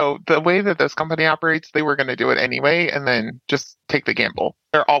 Oh, the way that this company operates, they were going to do it anyway and then just take the gamble.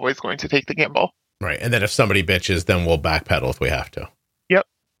 They're always going to take the gamble. Right. And then if somebody bitches, then we'll backpedal if we have to. Yep.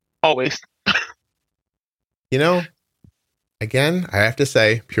 Always. You know, again, I have to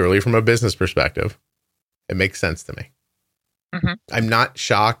say, purely from a business perspective, it makes sense to me. Mm-hmm. I'm not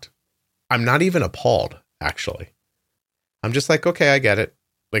shocked. I'm not even appalled, actually. I'm just like, okay, I get it.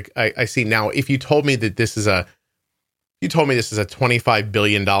 Like, I see now, if you told me that this is a $25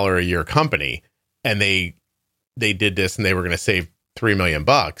 billion a year company and they did this and they were going to save $3 million,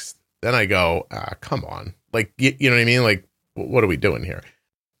 then I go, come on. Like, you know what I mean? Like, what are we doing here?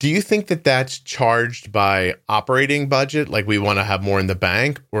 Do you think that that's charged by operating budget? Like, we want to have more in the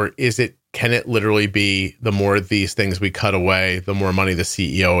bank? Or can it literally be the more of these things we cut away, the more money the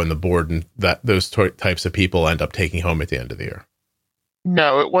CEO and the board and those types of people end up taking home at the end of the year?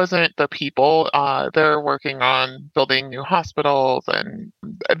 No, it wasn't the people. They're working on building new hospitals, and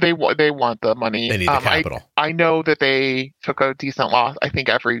they want the money. They need the capital. I know that they took a decent loss. I think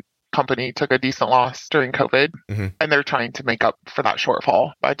every company took a decent loss during COVID, mm-hmm. and they're trying to make up for that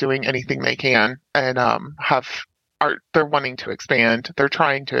shortfall by doing anything they can, and they're wanting to expand. They're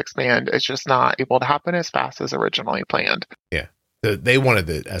trying to expand. It's just not able to happen as fast as originally planned. Yeah, they wanted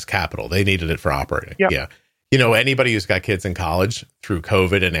it as capital. They needed it for operating. Yep. Yeah. You know, anybody who's got kids in college through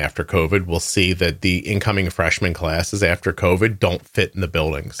COVID and after COVID will see that the incoming freshman classes after COVID don't fit in the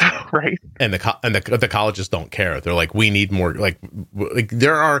buildings. Right. And the colleges don't care. They're like, we need more. Like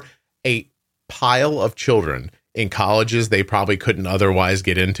there are a pile of children in colleges they probably couldn't otherwise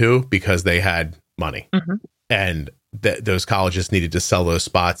get into because they had money. Mm-hmm. And those colleges needed to sell those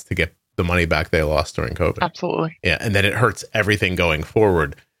spots to get the money back they lost during COVID. Absolutely. Yeah. And then it hurts everything going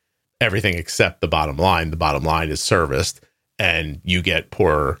forward. Everything except the bottom line. The bottom line is serviced, and you get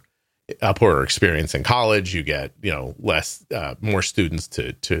poorer experience in college. You get, more students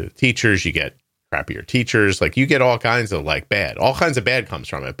to teachers. You get crappier teachers. Like, you get all kinds of bad comes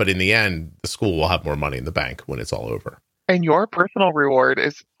from it. But in the end, the school will have more money in the bank when it's all over. And your personal reward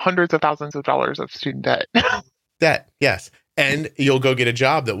is hundreds of thousands of dollars of student debt. Debt, yes. And you'll go get a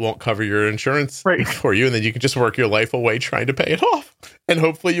job that won't cover your insurance for you. And then you can just work your life away trying to pay it off. And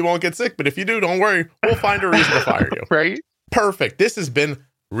hopefully you won't get sick. But if you do, don't worry. We'll find a reason to fire you. Right? Perfect. This has been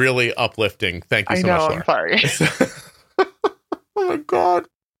really uplifting. Thank you so much, Laura. I'm sorry. Oh, my God.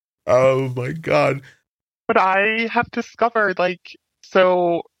 Oh, my God. But I have discovered, a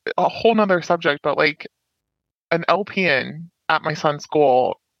whole nother subject, but an LPN at my son's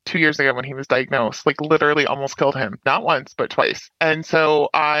school 2 years ago when he was diagnosed, literally almost killed him. Not once, but twice. And so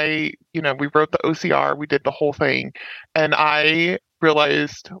we wrote the OCR, we did the whole thing. And I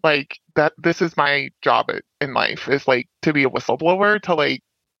realized that this is my job in life, is to be a whistleblower to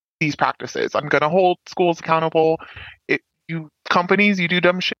these practices. I'm going to hold schools accountable. You companies, you do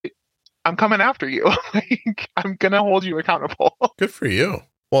dumb shit, I'm coming after you. I'm going to hold you accountable. Good for you.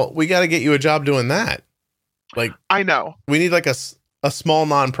 Well, we got to get you a job doing that. I know. We need a small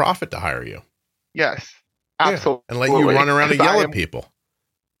nonprofit to hire you. Yes, absolutely. Yeah, and let you run around and yell at people.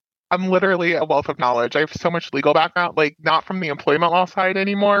 I'm literally a wealth of knowledge. I have so much legal background, not from the employment law side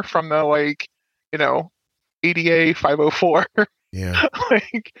anymore, from the ADA 504. Yeah.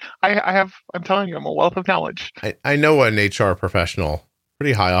 I'm telling you, I'm a wealth of knowledge. I know an HR professional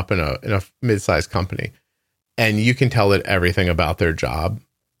pretty high up in a mid-sized company, and you can tell that everything about their job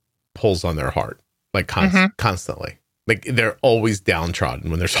pulls on their heart, constantly. They're always downtrodden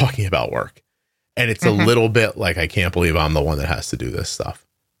when they're talking about work. And it's a little bit I can't believe I'm the one that has to do this stuff.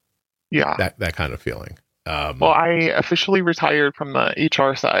 Yeah. That kind of feeling. Well, I officially retired from the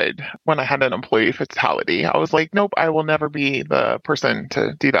HR side when I had an employee fatality. I was like, nope, I will never be the person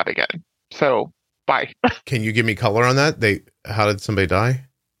to do that again. So, bye. Can you give me color on that? How did somebody die?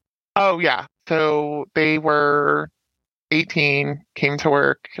 Oh, yeah. So they were 18, came to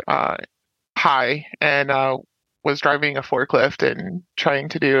work high, and was driving a forklift and trying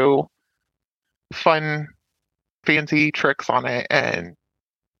to do fun, fancy tricks on it, and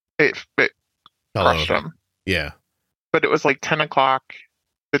it crushed him. Yeah. But it was 10 o'clock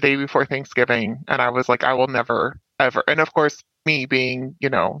the day before Thanksgiving, and I was like, I will never, ever. And of course, me being,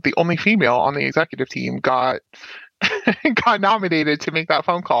 the only female on the executive team got nominated to make that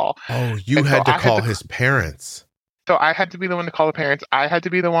phone call. Oh, you had to call his parents. So I had to be the one to call the parents. I had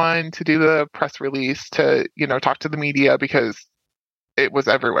to be the one to do the press release, to, talk to the media, because it was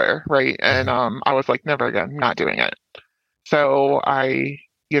everywhere, right? And I was like, never again, I'm not doing it. So I,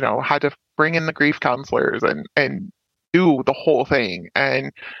 had to bring in the grief counselors and do the whole thing.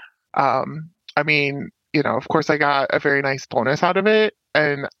 And of course I got a very nice bonus out of it.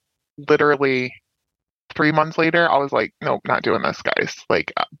 And literally 3 months later, I was like, nope, not doing this, guys.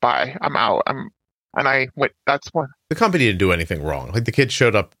 Bye, I'm out. And I went, that's one. The company didn't do anything wrong. The kid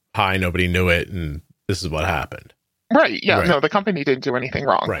showed up high, nobody knew it, and this is what happened. Right. Yeah. Right. No, the company didn't do anything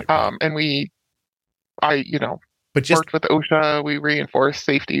wrong. Right. And I But just worked with OSHA. We reinforced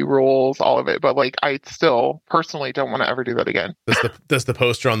safety rules, all of it. But like, I still personally don't want to ever do that again. does the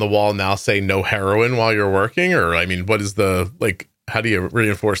poster on the wall now say no heroin while you're working? Or, I mean, what is how do you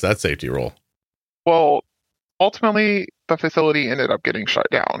reinforce that safety rule? Well, ultimately, the facility ended up getting shut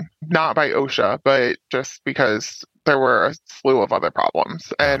down, not by OSHA, but just because there were a slew of other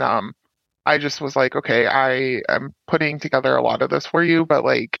problems. And I just was like, okay, I am putting together a lot of this for you, but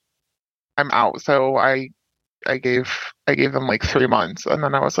like, I'm out. So I gave them like 3 months, and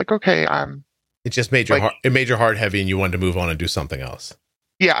then I was like, okay, It just made your heart heavy, and you wanted to move on and do something else.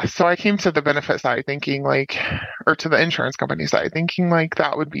 Yeah, so I came to the benefit side thinking or to the insurance company side thinking like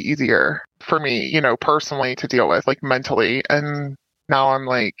that would be easier for me, personally to deal with, like mentally. And now I'm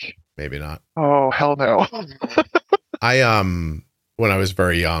like, maybe not. Oh, hell no. I, when I was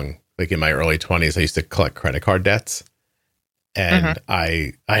very young, like in my early 20s, I used to collect credit card debts, and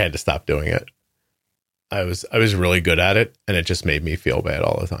I had to stop doing it. I was really good at it, and it just made me feel bad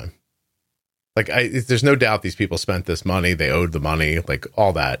all the time. Like, there's no doubt these people spent this money. They owed the money, like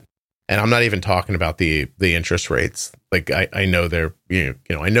all that. And I'm not even talking about the interest rates. Like, I know they're,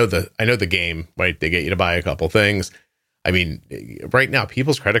 I know the game, right? They get you to buy a couple things. I mean, right now,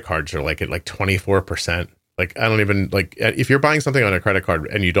 people's credit cards are like at like 24%. Like, I don't even like, if you're buying something on a credit card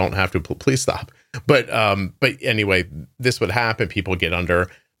and you don't have to, please stop. But anyway, this would happen. People get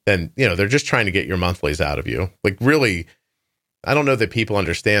under, then, they're just trying to get your monthlies out of you. Like, really, I don't know that people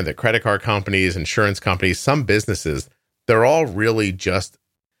understand that credit card companies, insurance companies, some businesses, they're all really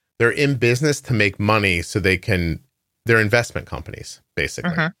they're in business to make money so they're investment companies,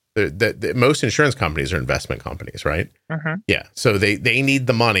 basically. Most insurance companies are investment companies, right? Yeah. So they need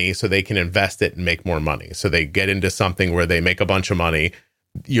the money so they can invest it and make more money. So they get into something where they make a bunch of money.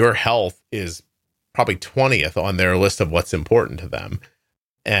 Your health is probably 20th on their list of what's important to them.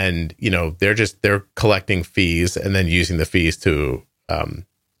 And, they're collecting fees and then using the fees to,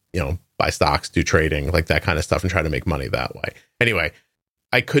 buy stocks, do trading, like that kind of stuff, and try to make money that way. Anyway,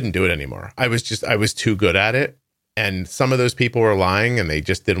 I couldn't do it anymore. I was too good at it. And some of those people were lying and they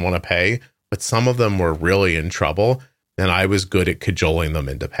just didn't want to pay, but some of them were really in trouble. And I was good at cajoling them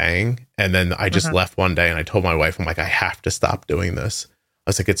into paying. And then I just left one day and I told my wife, I'm like, I have to stop doing this. I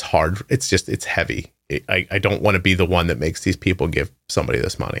was like, it's hard. It's heavy. I don't want to be the one that makes these people give somebody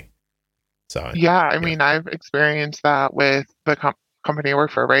this money. So yeah, I mean, I've experienced that with the company I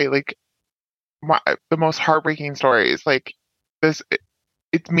work for, right? Like, the most heartbreaking stories, like this.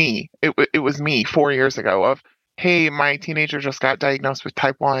 It's me. It was me 4 years ago. Of, hey, my teenager just got diagnosed with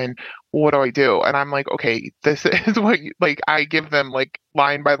type 1. What do I do? And I'm like, okay, this is what I give them like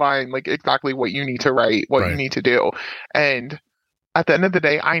line by line, like exactly what you need to write, what you need to do, and at the end of the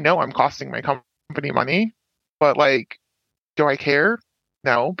day, I know I'm costing my company money, but like, do I care?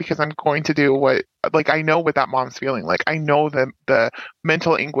 No, because I'm going to do what, like, I know what that mom's feeling. Like, I know the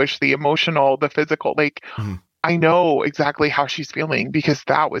mental anguish, the emotional, the physical, like, I know exactly how she's feeling because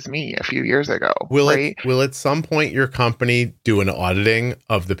that was me a few years ago. Will at some point your company do an auditing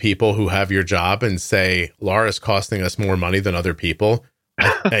of the people who have your job and say, Laura's costing us more money than other people?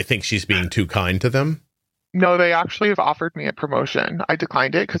 I think she's being too kind to them. No, they actually have offered me a promotion. I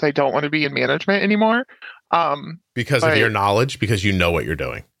declined it because I don't want to be in management anymore. Because of your knowledge, because you know what you're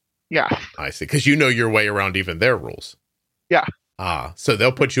doing. Yeah. I see. Because you know your way around even their rules. Yeah. So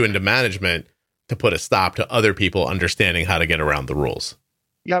they'll put you into management to put a stop to other people understanding how to get around the rules.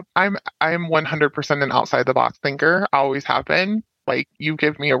 Yep. I'm 100% an outside the box thinker. I always have been. Like, you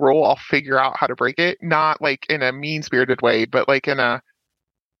give me a rule, I'll figure out how to break it. Not like in a mean spirited way, but like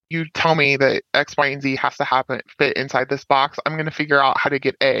you tell me that X, Y, and Z has to fit inside this box. I'm going to figure out how to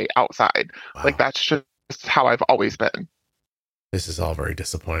get A outside. Wow. Like, that's just how I've always been. This is all very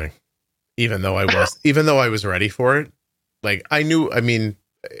disappointing. Even though I was ready for it. Like,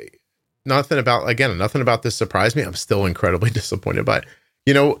 nothing about this surprised me. I'm still incredibly disappointed by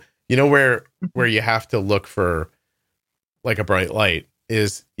it. Where you have to look for like a bright light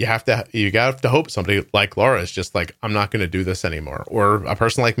is you have to hope somebody like Laura is just like, I'm not going to do this anymore. Or a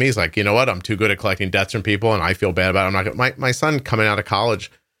person like me is like, you know what? I'm too good at collecting debts from people and I feel bad about it. I'm not gonna, my son coming out of college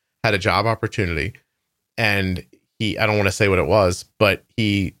had a job opportunity, and I don't want to say what it was, but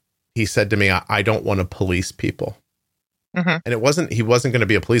he said to me, I don't want to police people. And he wasn't going to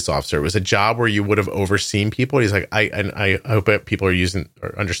be a police officer. It was a job where you would have overseen people. He's like, I hope that people are using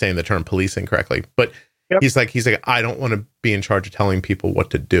or understanding the term policing correctly. But he's like, I don't want to be in charge of telling people what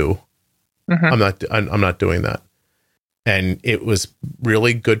to do. I'm not doing that. And it was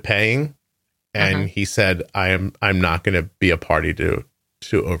really good paying. And he said, I'm not going to be a party to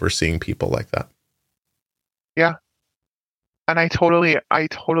to overseeing people like that. Yeah. And I totally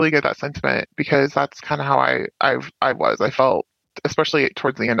get that sentiment, because that's kind of how I was. I felt, especially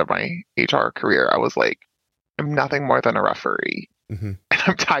towards the end of my HR career, I was like, I'm nothing more than a referee, and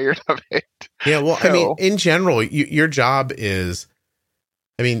I'm tired of it. Yeah, well, I mean, in general, your job is,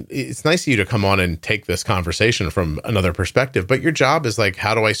 I mean, it's nice of you to come on and take this conversation from another perspective, but your job is like,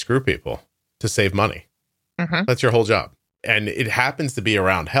 how do I screw people to save money? That's your whole job. And it happens to be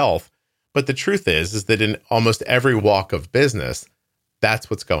around health. But the truth is that in almost every walk of business, that's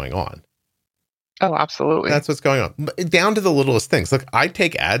what's going on. Oh, absolutely. That's what's going on. Down to the littlest things. Look, I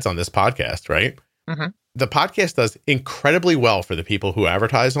take ads on this podcast, right? The podcast does incredibly well for the people who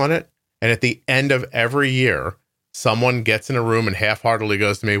advertise on it. And at the end of every year, someone gets in a room and half-heartedly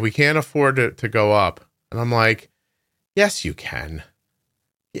goes to me, we can't afford to go up. And I'm like, yes, you can.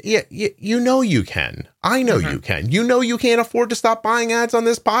 Yeah, you know you can. I know you can. You know you can't afford to stop buying ads on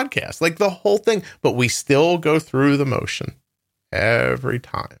this podcast. Like the whole thing. But we still go through the motion every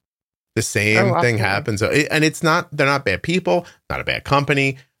time. The same thing happens. And it's not, they're not bad people, not a bad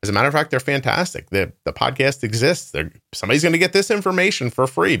company. As a matter of fact, they're fantastic. The podcast exists. Somebody's going to get this information for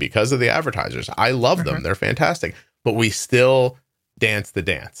free because of the advertisers. I love them. They're fantastic. But we still dance the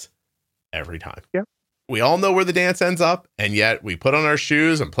dance every time. Yep. We all know where the dance ends up, and yet we put on our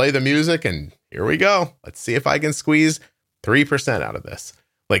shoes and play the music, and here we go. Let's see if I can squeeze 3% out of this.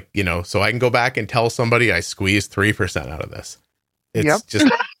 Like, you know, so I can go back and tell somebody I squeezed 3% out of this. It's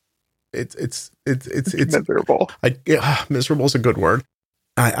just, it's miserable. Miserable is a good word.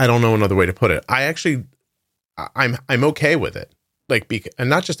 I don't know another way to put it. I'm okay with it. And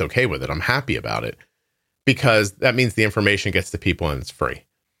not just okay with it. I'm happy about it, because that means the information gets to people and it's free.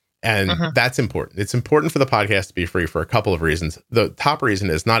 And that's important. It's important for the podcast to be free for a couple of reasons. The top reason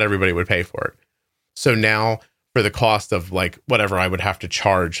is not everybody would pay for it. So now for the cost of like whatever, I would have to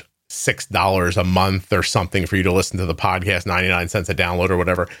charge $6 a month or something for you to listen to the podcast, 99 cents a download or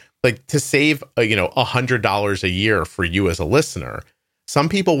whatever, like to save, $100 a year for you as a listener. Some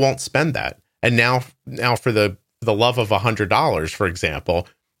people won't spend that. And now for the love of $100, for example,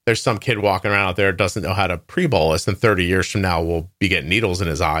 there's some kid walking around out there doesn't know how to pre-bolus, and 30 years from now will be getting needles in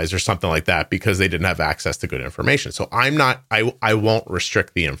his eyes or something like that because they didn't have access to good information. So I won't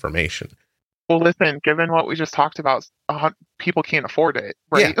restrict the information. Well, listen, given what we just talked about, people can't afford it,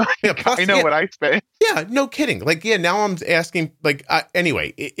 right? Yeah. Plus, I know what I spent. Yeah, no kidding. Now I'm asking,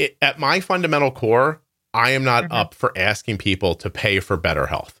 anyway, at my fundamental core, I am not up for asking people to pay for better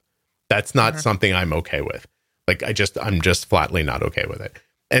health. That's not something I'm okay with. I'm just flatly not okay with it.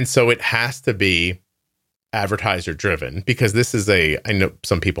 And so it has to be advertiser driven, because this is I know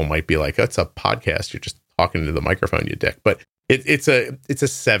some people might be like, that's a podcast. You're just talking to the microphone, you dick. But it's a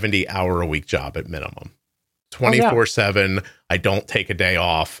 70-hour a week job at minimum, 24/7. I don't take a day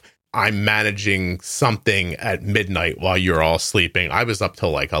off. I'm managing something at midnight while you're all sleeping. I was up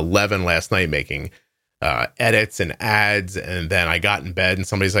till like 11 last night making edits and ads, and then I got in bed and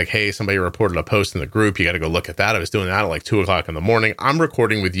somebody's like, hey, somebody reported a post in the group, you got to go look at that. I was doing that at like 2:00 in the morning. I'm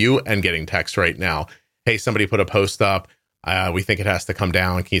recording with you and getting text right now, hey, somebody put a post up, we think it has to come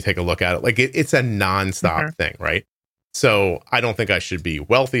down, can you take a look at it? It's a nonstop thing, right? So I don't think I should be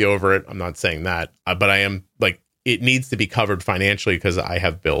wealthy over it. I'm not saying that, but I am it needs to be covered financially because I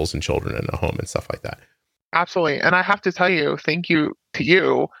have bills and children and a home and stuff like that. Absolutely. And I have to tell you, thank you to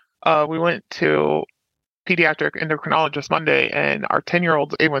you. We went to pediatric endocrinologist Monday, and our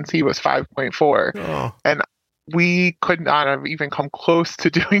 10-year-old's A1C was 5.4. Oh. And we could not have even come close to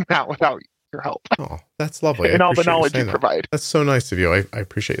doing that without your help. Oh, that's lovely. And all the knowledge you provide. That's so nice of you. I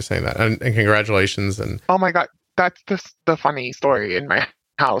appreciate you saying that. And congratulations. And oh my God, that's the funny story in my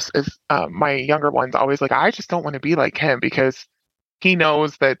house is my younger one's always like, I just don't want to be like him, because he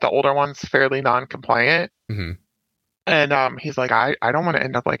knows that the older one's fairly non-compliant. And he's like, I don't want to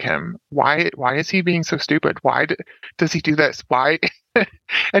end up like him. Why is he being so stupid? Why does he do this? Why?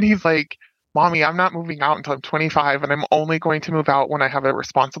 And he's like, Mommy, I'm not moving out until I'm 25, and I'm only going to move out when I have a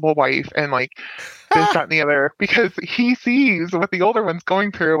responsible wife, and like this, that, and the other, because he sees what the older one's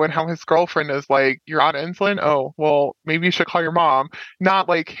going through and how his girlfriend is like, you're out of insulin? Oh, well, maybe you should call your mom. Not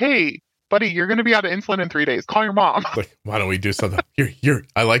like, hey, buddy, you're going to be out of insulin in 3 days. Call your mom. Why don't we do something?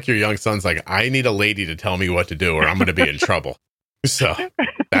 I like your young son's like, I need a lady to tell me what to do or I'm going to be in trouble. So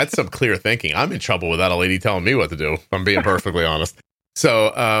that's some clear thinking. I'm in trouble without a lady telling me what to do. I'm being perfectly honest.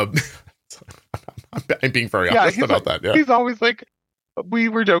 So I'm being very honest about that. Yeah. He's always like, we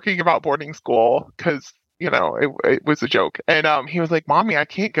were joking about boarding school because, it was a joke. And he was like, Mommy, I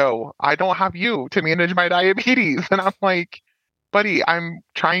can't go. I don't have you to manage my diabetes. And I'm like, buddy, I'm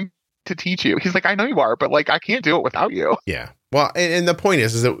trying to teach you. He's like, I know you are, but I can't do it without you. Yeah. Well, and the point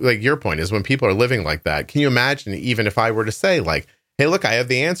is that like your point is when people are living like that, can you imagine even if I were to say like, hey, look, I have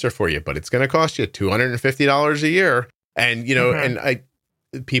the answer for you, but it's going to cost you $250 a year. And,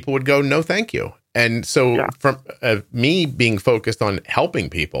 people would go, no, thank you. And so from me being focused on helping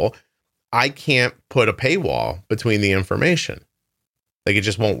people, I can't put a paywall between the information. Like it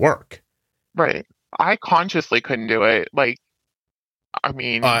just won't work. Right. I consciously couldn't do it. Like, I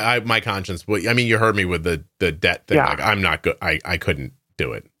mean, my conscience. Well, I mean, you heard me with the debt thing. Yeah. Like, I'm not good. I couldn't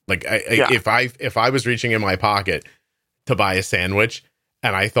do it. Like, if I was reaching in my pocket to buy a sandwich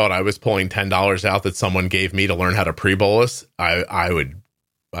and I thought I was pulling $10 out that someone gave me to learn how to pre-bolus, I'd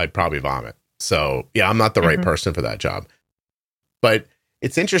probably vomit. So yeah, I'm not the right person for that job. But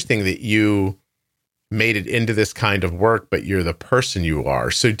it's interesting that you made it into this kind of work, but you're the person you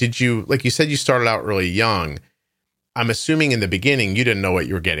are. So did you, like you said, you started out really young. I'm assuming in the beginning, you didn't know what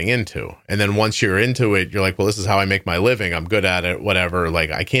you were getting into. And then once you're into it, you're like, well, this is how I make my living. I'm good at it, whatever.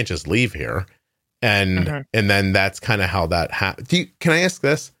 Like, I can't just leave here. And then that's kind of how that happened. Can I ask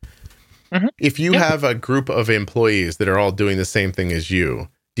this? If you have a group of employees that are all doing the same thing as you,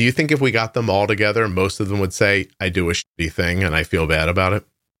 do you think if we got them all together, most of them would say, I do a shitty thing and I feel bad about it?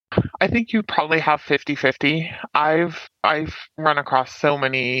 I think you probably have 50-50. I've run across so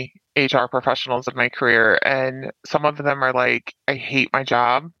many HR professionals in my career, and some of them are like, I hate my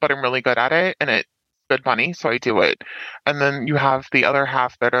job, but I'm really good at it and it's good money, so I do it. And then you have the other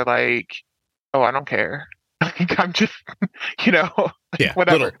half that are like, oh, I don't care. Like, I'm just,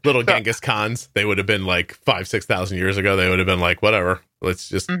 whatever. Little Genghis Khans, they would have been like 5,000-6,000 years ago. They would have been like, whatever, let's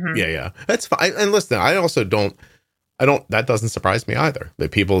just, that's fine. And listen, I also don't, that doesn't surprise me either,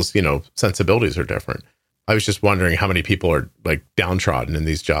 that people's, sensibilities are different. I was just wondering how many people are like downtrodden in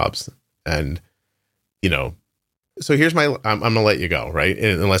these jobs. And, so here's I'm going to let you go, right?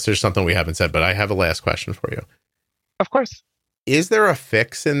 Unless there's something we haven't said, but I have a last question for you. Of course. Is there a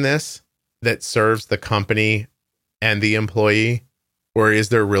fix in this that serves the company and the employee, or is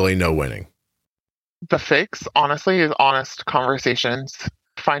there really no winning? The fix, honestly, is honest conversations,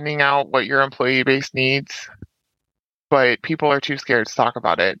 finding out what your employee base needs, but people are too scared to talk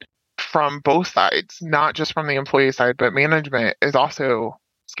about it from both sides, not just from the employee side, but management is also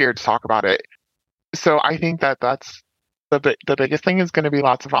scared to talk about it. So I think that's the biggest thing is going to be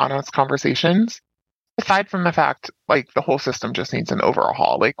lots of honest conversations. Aside from the fact, like, the whole system just needs an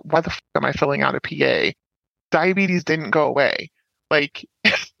overhaul. Like, why the fuck am I filling out a PA? Diabetes didn't go away. Like,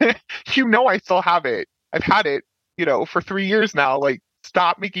 I still have it. I've had it, for 3 years now. Like,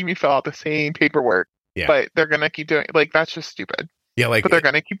 stop making me fill out the same paperwork. Yeah. But they're going to keep doing it. Like, that's just stupid. Yeah, like, but they're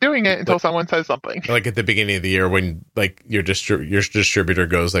going to keep doing it until someone says something. Like at the beginning of the year when like your distributor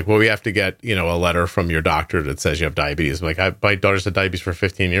goes like, well, we have to get, a letter from your doctor that says you have diabetes. I'm like, my daughter's had diabetes for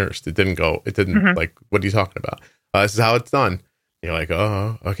 15 years. It didn't like, what are you talking about? This is how it's done. And you're like,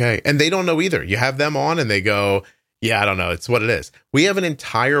 oh, okay. And they don't know either. You have them on and they go, yeah, I don't know. It's what it is. We have an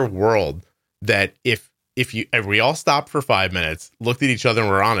entire world that if we all stopped for 5 minutes, looked at each other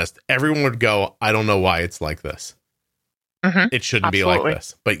and were honest, everyone would go, I don't know why it's like this. It shouldn't be like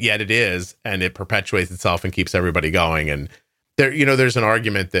this, but yet it is, and it perpetuates itself and keeps everybody going. And there's an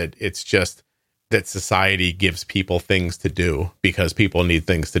argument that it's just that society gives people things to do because people need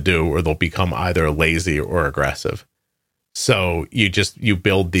things to do, or they'll become either lazy or aggressive. So you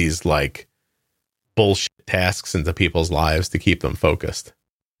build these like bullshit tasks into people's lives to keep them focused.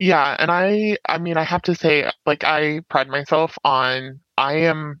 Yeah, and I mean, I have to say, like, I pride myself on, I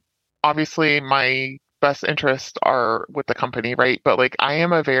am obviously my best interests are with the company, right? But like, I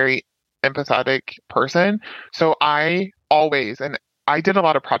am a very empathetic person. So I always, and I did a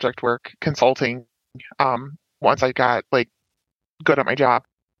lot of project work consulting once I got like good at my job.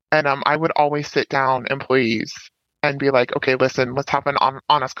 And I would always sit down employees and be like, okay, listen, let's have an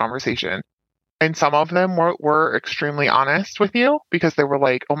honest conversation. And some of them were extremely honest with you because they were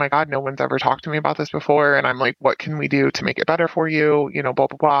like, oh my God, no one's ever talked to me about this before. And I'm like, what can we do to make it better for you? Blah, blah,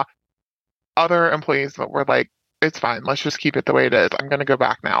 blah. Other employees that were like, it's fine, let's just keep it the way it is. I'm going to go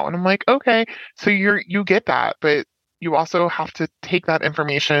back now. And I'm like, okay, so you get that, but you also have to take that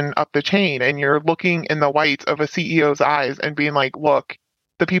information up the chain, and you're looking in the whites of a CEO's eyes and being like, look,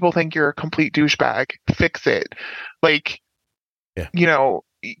 the people think you're a complete douchebag. Fix it. Like,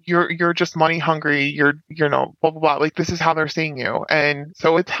 you're just money hungry. You're blah, blah, blah. Like, this is how they're seeing you. And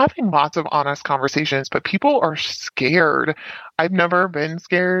so it's having lots of honest conversations, but people are scared. I've never been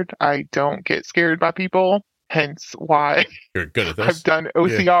scared. I don't get scared by people. Hence why you're good at this. I've done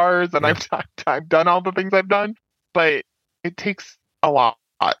OCRs and I've done all the things I've done, but it takes a lot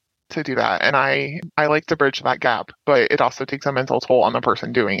to do that. And I like to bridge that gap, but it also takes a mental toll on the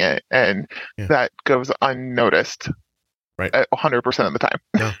person doing it. And that goes unnoticed. Right. 100% of the time.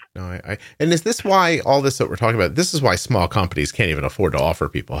 No. And is this why all this that we're talking about, this is why small companies can't even afford to offer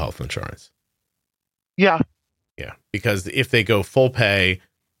people health insurance? Yeah. Yeah. Because if they go full pay,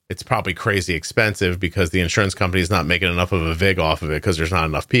 it's probably crazy expensive because the insurance company is not making enough of a vig off of it because there's not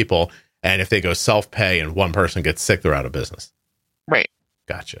enough people. And if they go self-pay and one person gets sick, they're out of business. Right.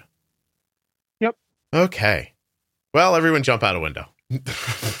 Gotcha. Yep. Okay. Well, everyone jump out a window.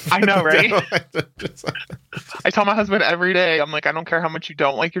 I know, right? I tell my husband every day, I'm like, I don't care how much you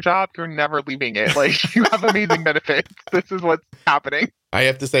don't like your job, you're never leaving it. Like, you have amazing benefits. This is what's happening. I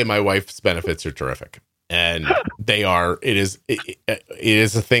have to say my wife's benefits are terrific. And it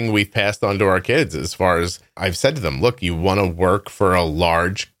is a thing we've passed on to our kids as far as I've said to them, look, you want to work for a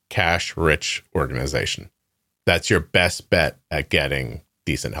large cash rich organization. That's your best bet at getting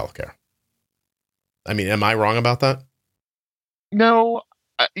decent healthcare. I mean, am I wrong about that? No,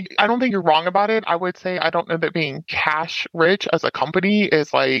 I don't think you're wrong about it. I would say I don't know that being cash rich as a company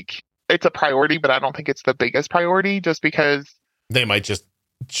is like, it's a priority, but I don't think it's the biggest priority just because they might just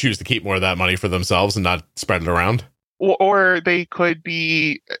choose to keep more of that money for themselves and not spread it around. Or they could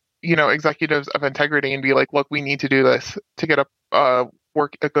be, executives of integrity and be like, look, we need to do this to get a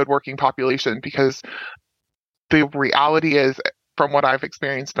good working population, because the reality is, from what I've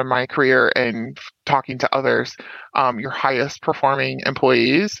experienced in my career and talking to others, your highest performing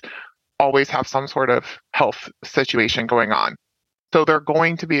employees always have some sort of health situation going on. So they're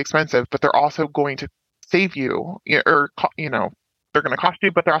going to be expensive, but they're also going to save you, or, they're going to cost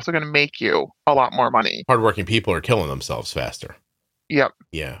you, but they're also going to make you a lot more money. Hardworking people are killing themselves faster. Yep.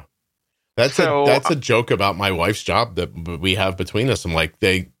 Yeah. That's a joke about my wife's job that we have between us. I'm like,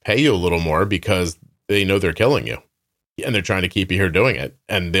 they pay you a little more because they know they're killing you. And they're trying to keep you here doing it.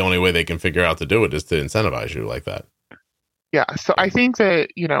 And the only way they can figure out to do it is to incentivize you like that. Yeah. So I think that,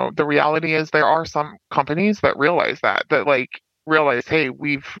 the reality is there are some companies that realize that realize, hey,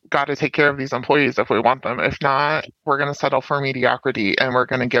 we've got to take care of these employees if we want them. If not, we're going to settle for mediocrity and we're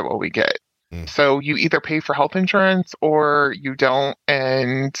going to get what we get. So you either pay for health insurance or you don't.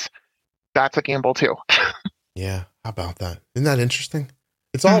 And that's a gamble too. Yeah. How about that? Isn't that interesting?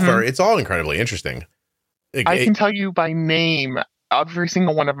 It's all it's all incredibly interesting. I can tell you by name every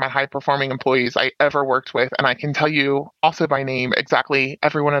single one of my high performing employees I ever worked with. And I can tell you also by name exactly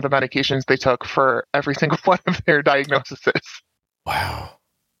every one of the medications they took for every single one of their diagnoses. Wow.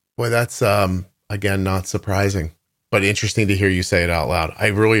 Boy, that's, again, not surprising, but interesting to hear you say it out loud. I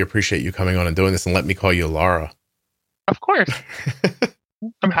really appreciate you coming on and doing this, and let me call you Laura. Of course.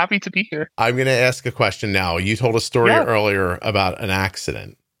 I'm happy to be here. I'm going to ask a question now. You told a story earlier about an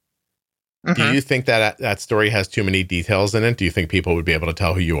accident. Do you think that story has too many details in it? Do you think people would be able to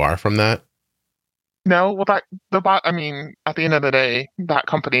tell who you are from that? No, well, at the end of the day, that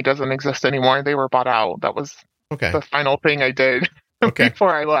company doesn't exist anymore. They were bought out. That was the final thing I did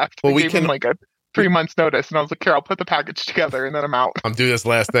before I left. Well, we gave them like a 3 months notice, and I was like, here, I'll put the package together, and then I'm out. I'm doing this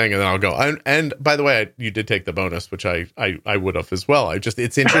last thing, and then I'll go. And by the way, you did take the bonus, which I would have as well.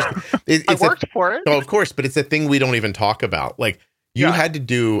 It's interesting. I worked for it. Oh, of course, but it's a thing we don't even talk about. Like, you had to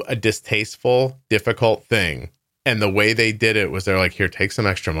do a distasteful, difficult thing. And the way they did it was they're like, here, take some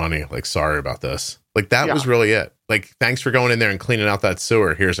extra money. Like, sorry about this. Like, that was really it. Like, thanks for going in there and cleaning out that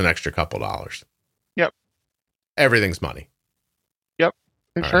sewer. Here's an extra couple dollars. Yep. Everything's money. Yep.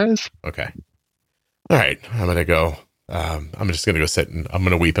 It sure is. Okay. All right. I'm going to go. I'm just going to go sit and I'm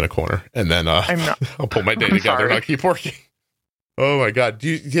going to weep in a corner. And then I'll pull my day together and I'll keep working. Oh, my God. Do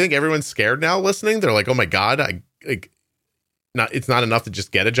you think everyone's scared now listening? They're like, oh, my God, it's not enough to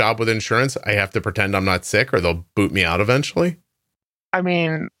just get a job with insurance. I have to pretend I'm not sick or they'll boot me out eventually. I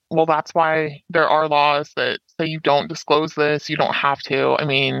mean, well, that's why there are laws that say you don't disclose this. You don't have to. I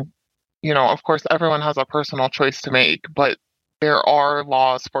mean, of course, everyone has a personal choice to make, but there are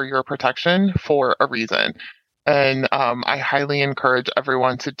laws for your protection for a reason. And I highly encourage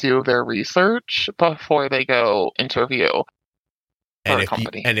everyone to do their research before they go interview for a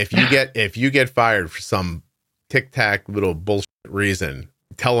company. If you get fired for some tic-tac little bullshit reason,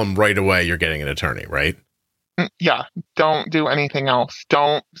 tell them right away you're getting an attorney, right? Yeah. Don't do anything else.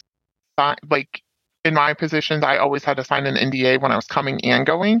 Don't sign, in my positions, I always had to sign an NDA when I was coming and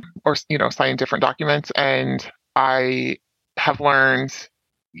going, or, sign different documents. And I have learned,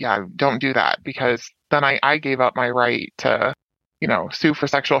 don't do that, because then I gave up my right to, sue for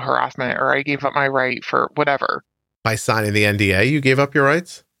sexual harassment, or I gave up my right for whatever. By signing the NDA, you gave up your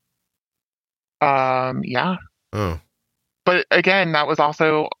rights? Yeah. Oh. But again, that was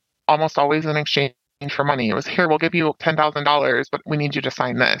also almost always in exchange for money. It was, here, we'll give you $10,000, but we need you to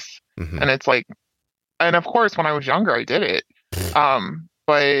sign this. And it's like, and of course, when I was younger, I did it.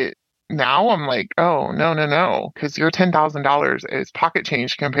 But now I'm like, oh, no. Because your $10,000 is pocket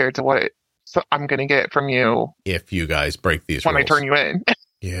change compared to what I'm going to get from you if you guys break these when rules. I turn you in.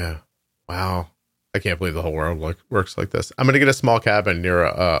 Yeah. Wow. I can't believe the whole world works like this. I'm going to get a small cabin near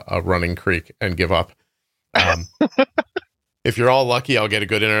a running creek and give up. If you're all lucky, I'll get a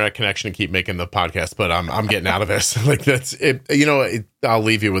good internet connection and keep making the podcast, but I'm getting out of this. Like that's it. You know, I'll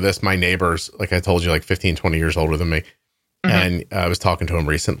leave you with this. My neighbors, like I told you, like 15, 20 years older than me. Mm-hmm. And I was talking to him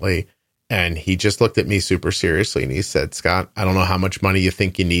recently and he just looked at me super seriously. And he said, Scott, I don't know how much money you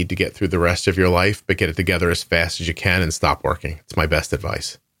think you need to get through the rest of your life, but get it together as fast as you can and stop working. It's my best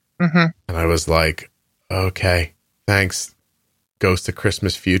advice. Mm-hmm. And I was like, okay, thanks. Ghost of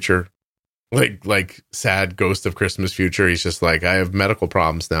Christmas Future. Like sad ghost of Christmas Future. He's just like, I have medical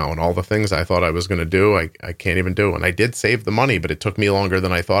problems now and all the things I thought I was going to do, I can't even do. And I did save the money, but it took me longer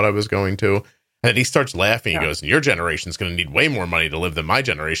than I thought I was going to. And he starts laughing. He goes, your generation's going to need way more money to live than my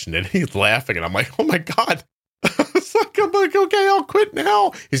generation did. He's laughing. And I'm like, oh my God. I'm like, okay, I'll quit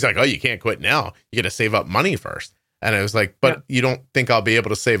now. He's like, oh, you can't quit now. You got to save up money first. And I was like, but you don't think I'll be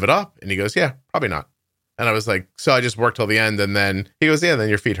able to save it up? And he goes, yeah, probably not. And I was like, so I just worked till the end. And then he goes, yeah, then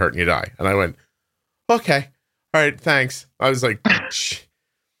your feet hurt and you die. And I went, okay. All right. Thanks. I was like,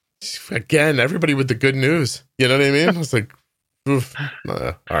 again, everybody with the good news. You know what I mean? I was like, oof.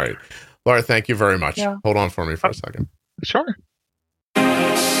 All right. Laura, thank you very much. Yeah. Hold on for me for a second. Sure.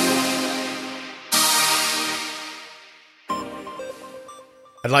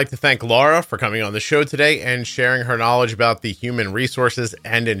 I'd like to thank Laura for coming on the show today and sharing her knowledge about the human resources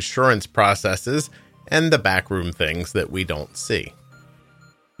and insurance processes and the backroom things that we don't see.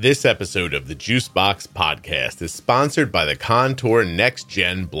 This episode of the Juicebox Podcast is sponsored by the Contour Next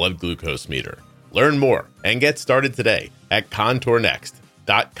Gen Blood Glucose Meter. Learn more and get started today at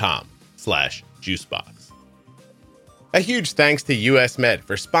contournext.com/juicebox. A huge thanks to US Med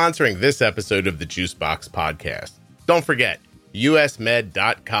for sponsoring this episode of the Juicebox Podcast. Don't forget,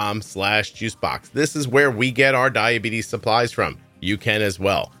 usmed.com/juicebox. This is where we get our diabetes supplies from. You can as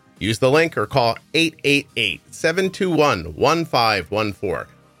well. Use the link or call 888-721-1514.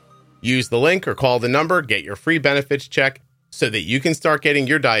 Use the link or call the number, get your free benefits check so that you can start getting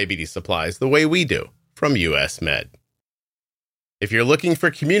your diabetes supplies the way we do from US Med. If you're looking for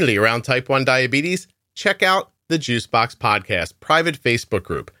community around type 1 diabetes, check out the Juicebox Podcast private Facebook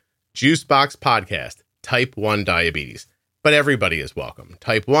group, Juicebox Podcast, Type 1 Diabetes. But everybody is welcome.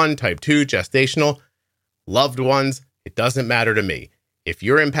 Type 1, Type 2, gestational, loved ones, it doesn't matter to me. If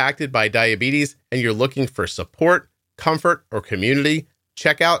you're impacted by diabetes and you're looking for support, comfort, or community,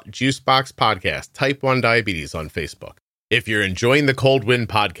 check out Juicebox Podcast, Type 1 Diabetes on Facebook. If you're enjoying the Cold Wind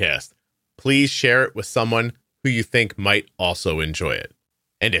Podcast, please share it with someone who you think might also enjoy it.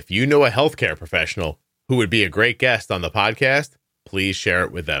 And if you know a healthcare professional who would be a great guest on the podcast, please share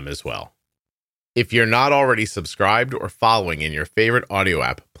it with them as well. If you're not already subscribed or following in your favorite audio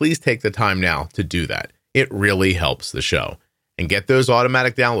app, please take the time now to do that. It really helps the show. And get those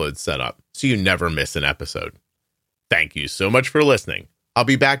automatic downloads set up so you never miss an episode. Thank you so much for listening. I'll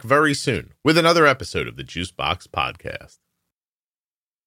be back very soon with another episode of the Juicebox Podcast.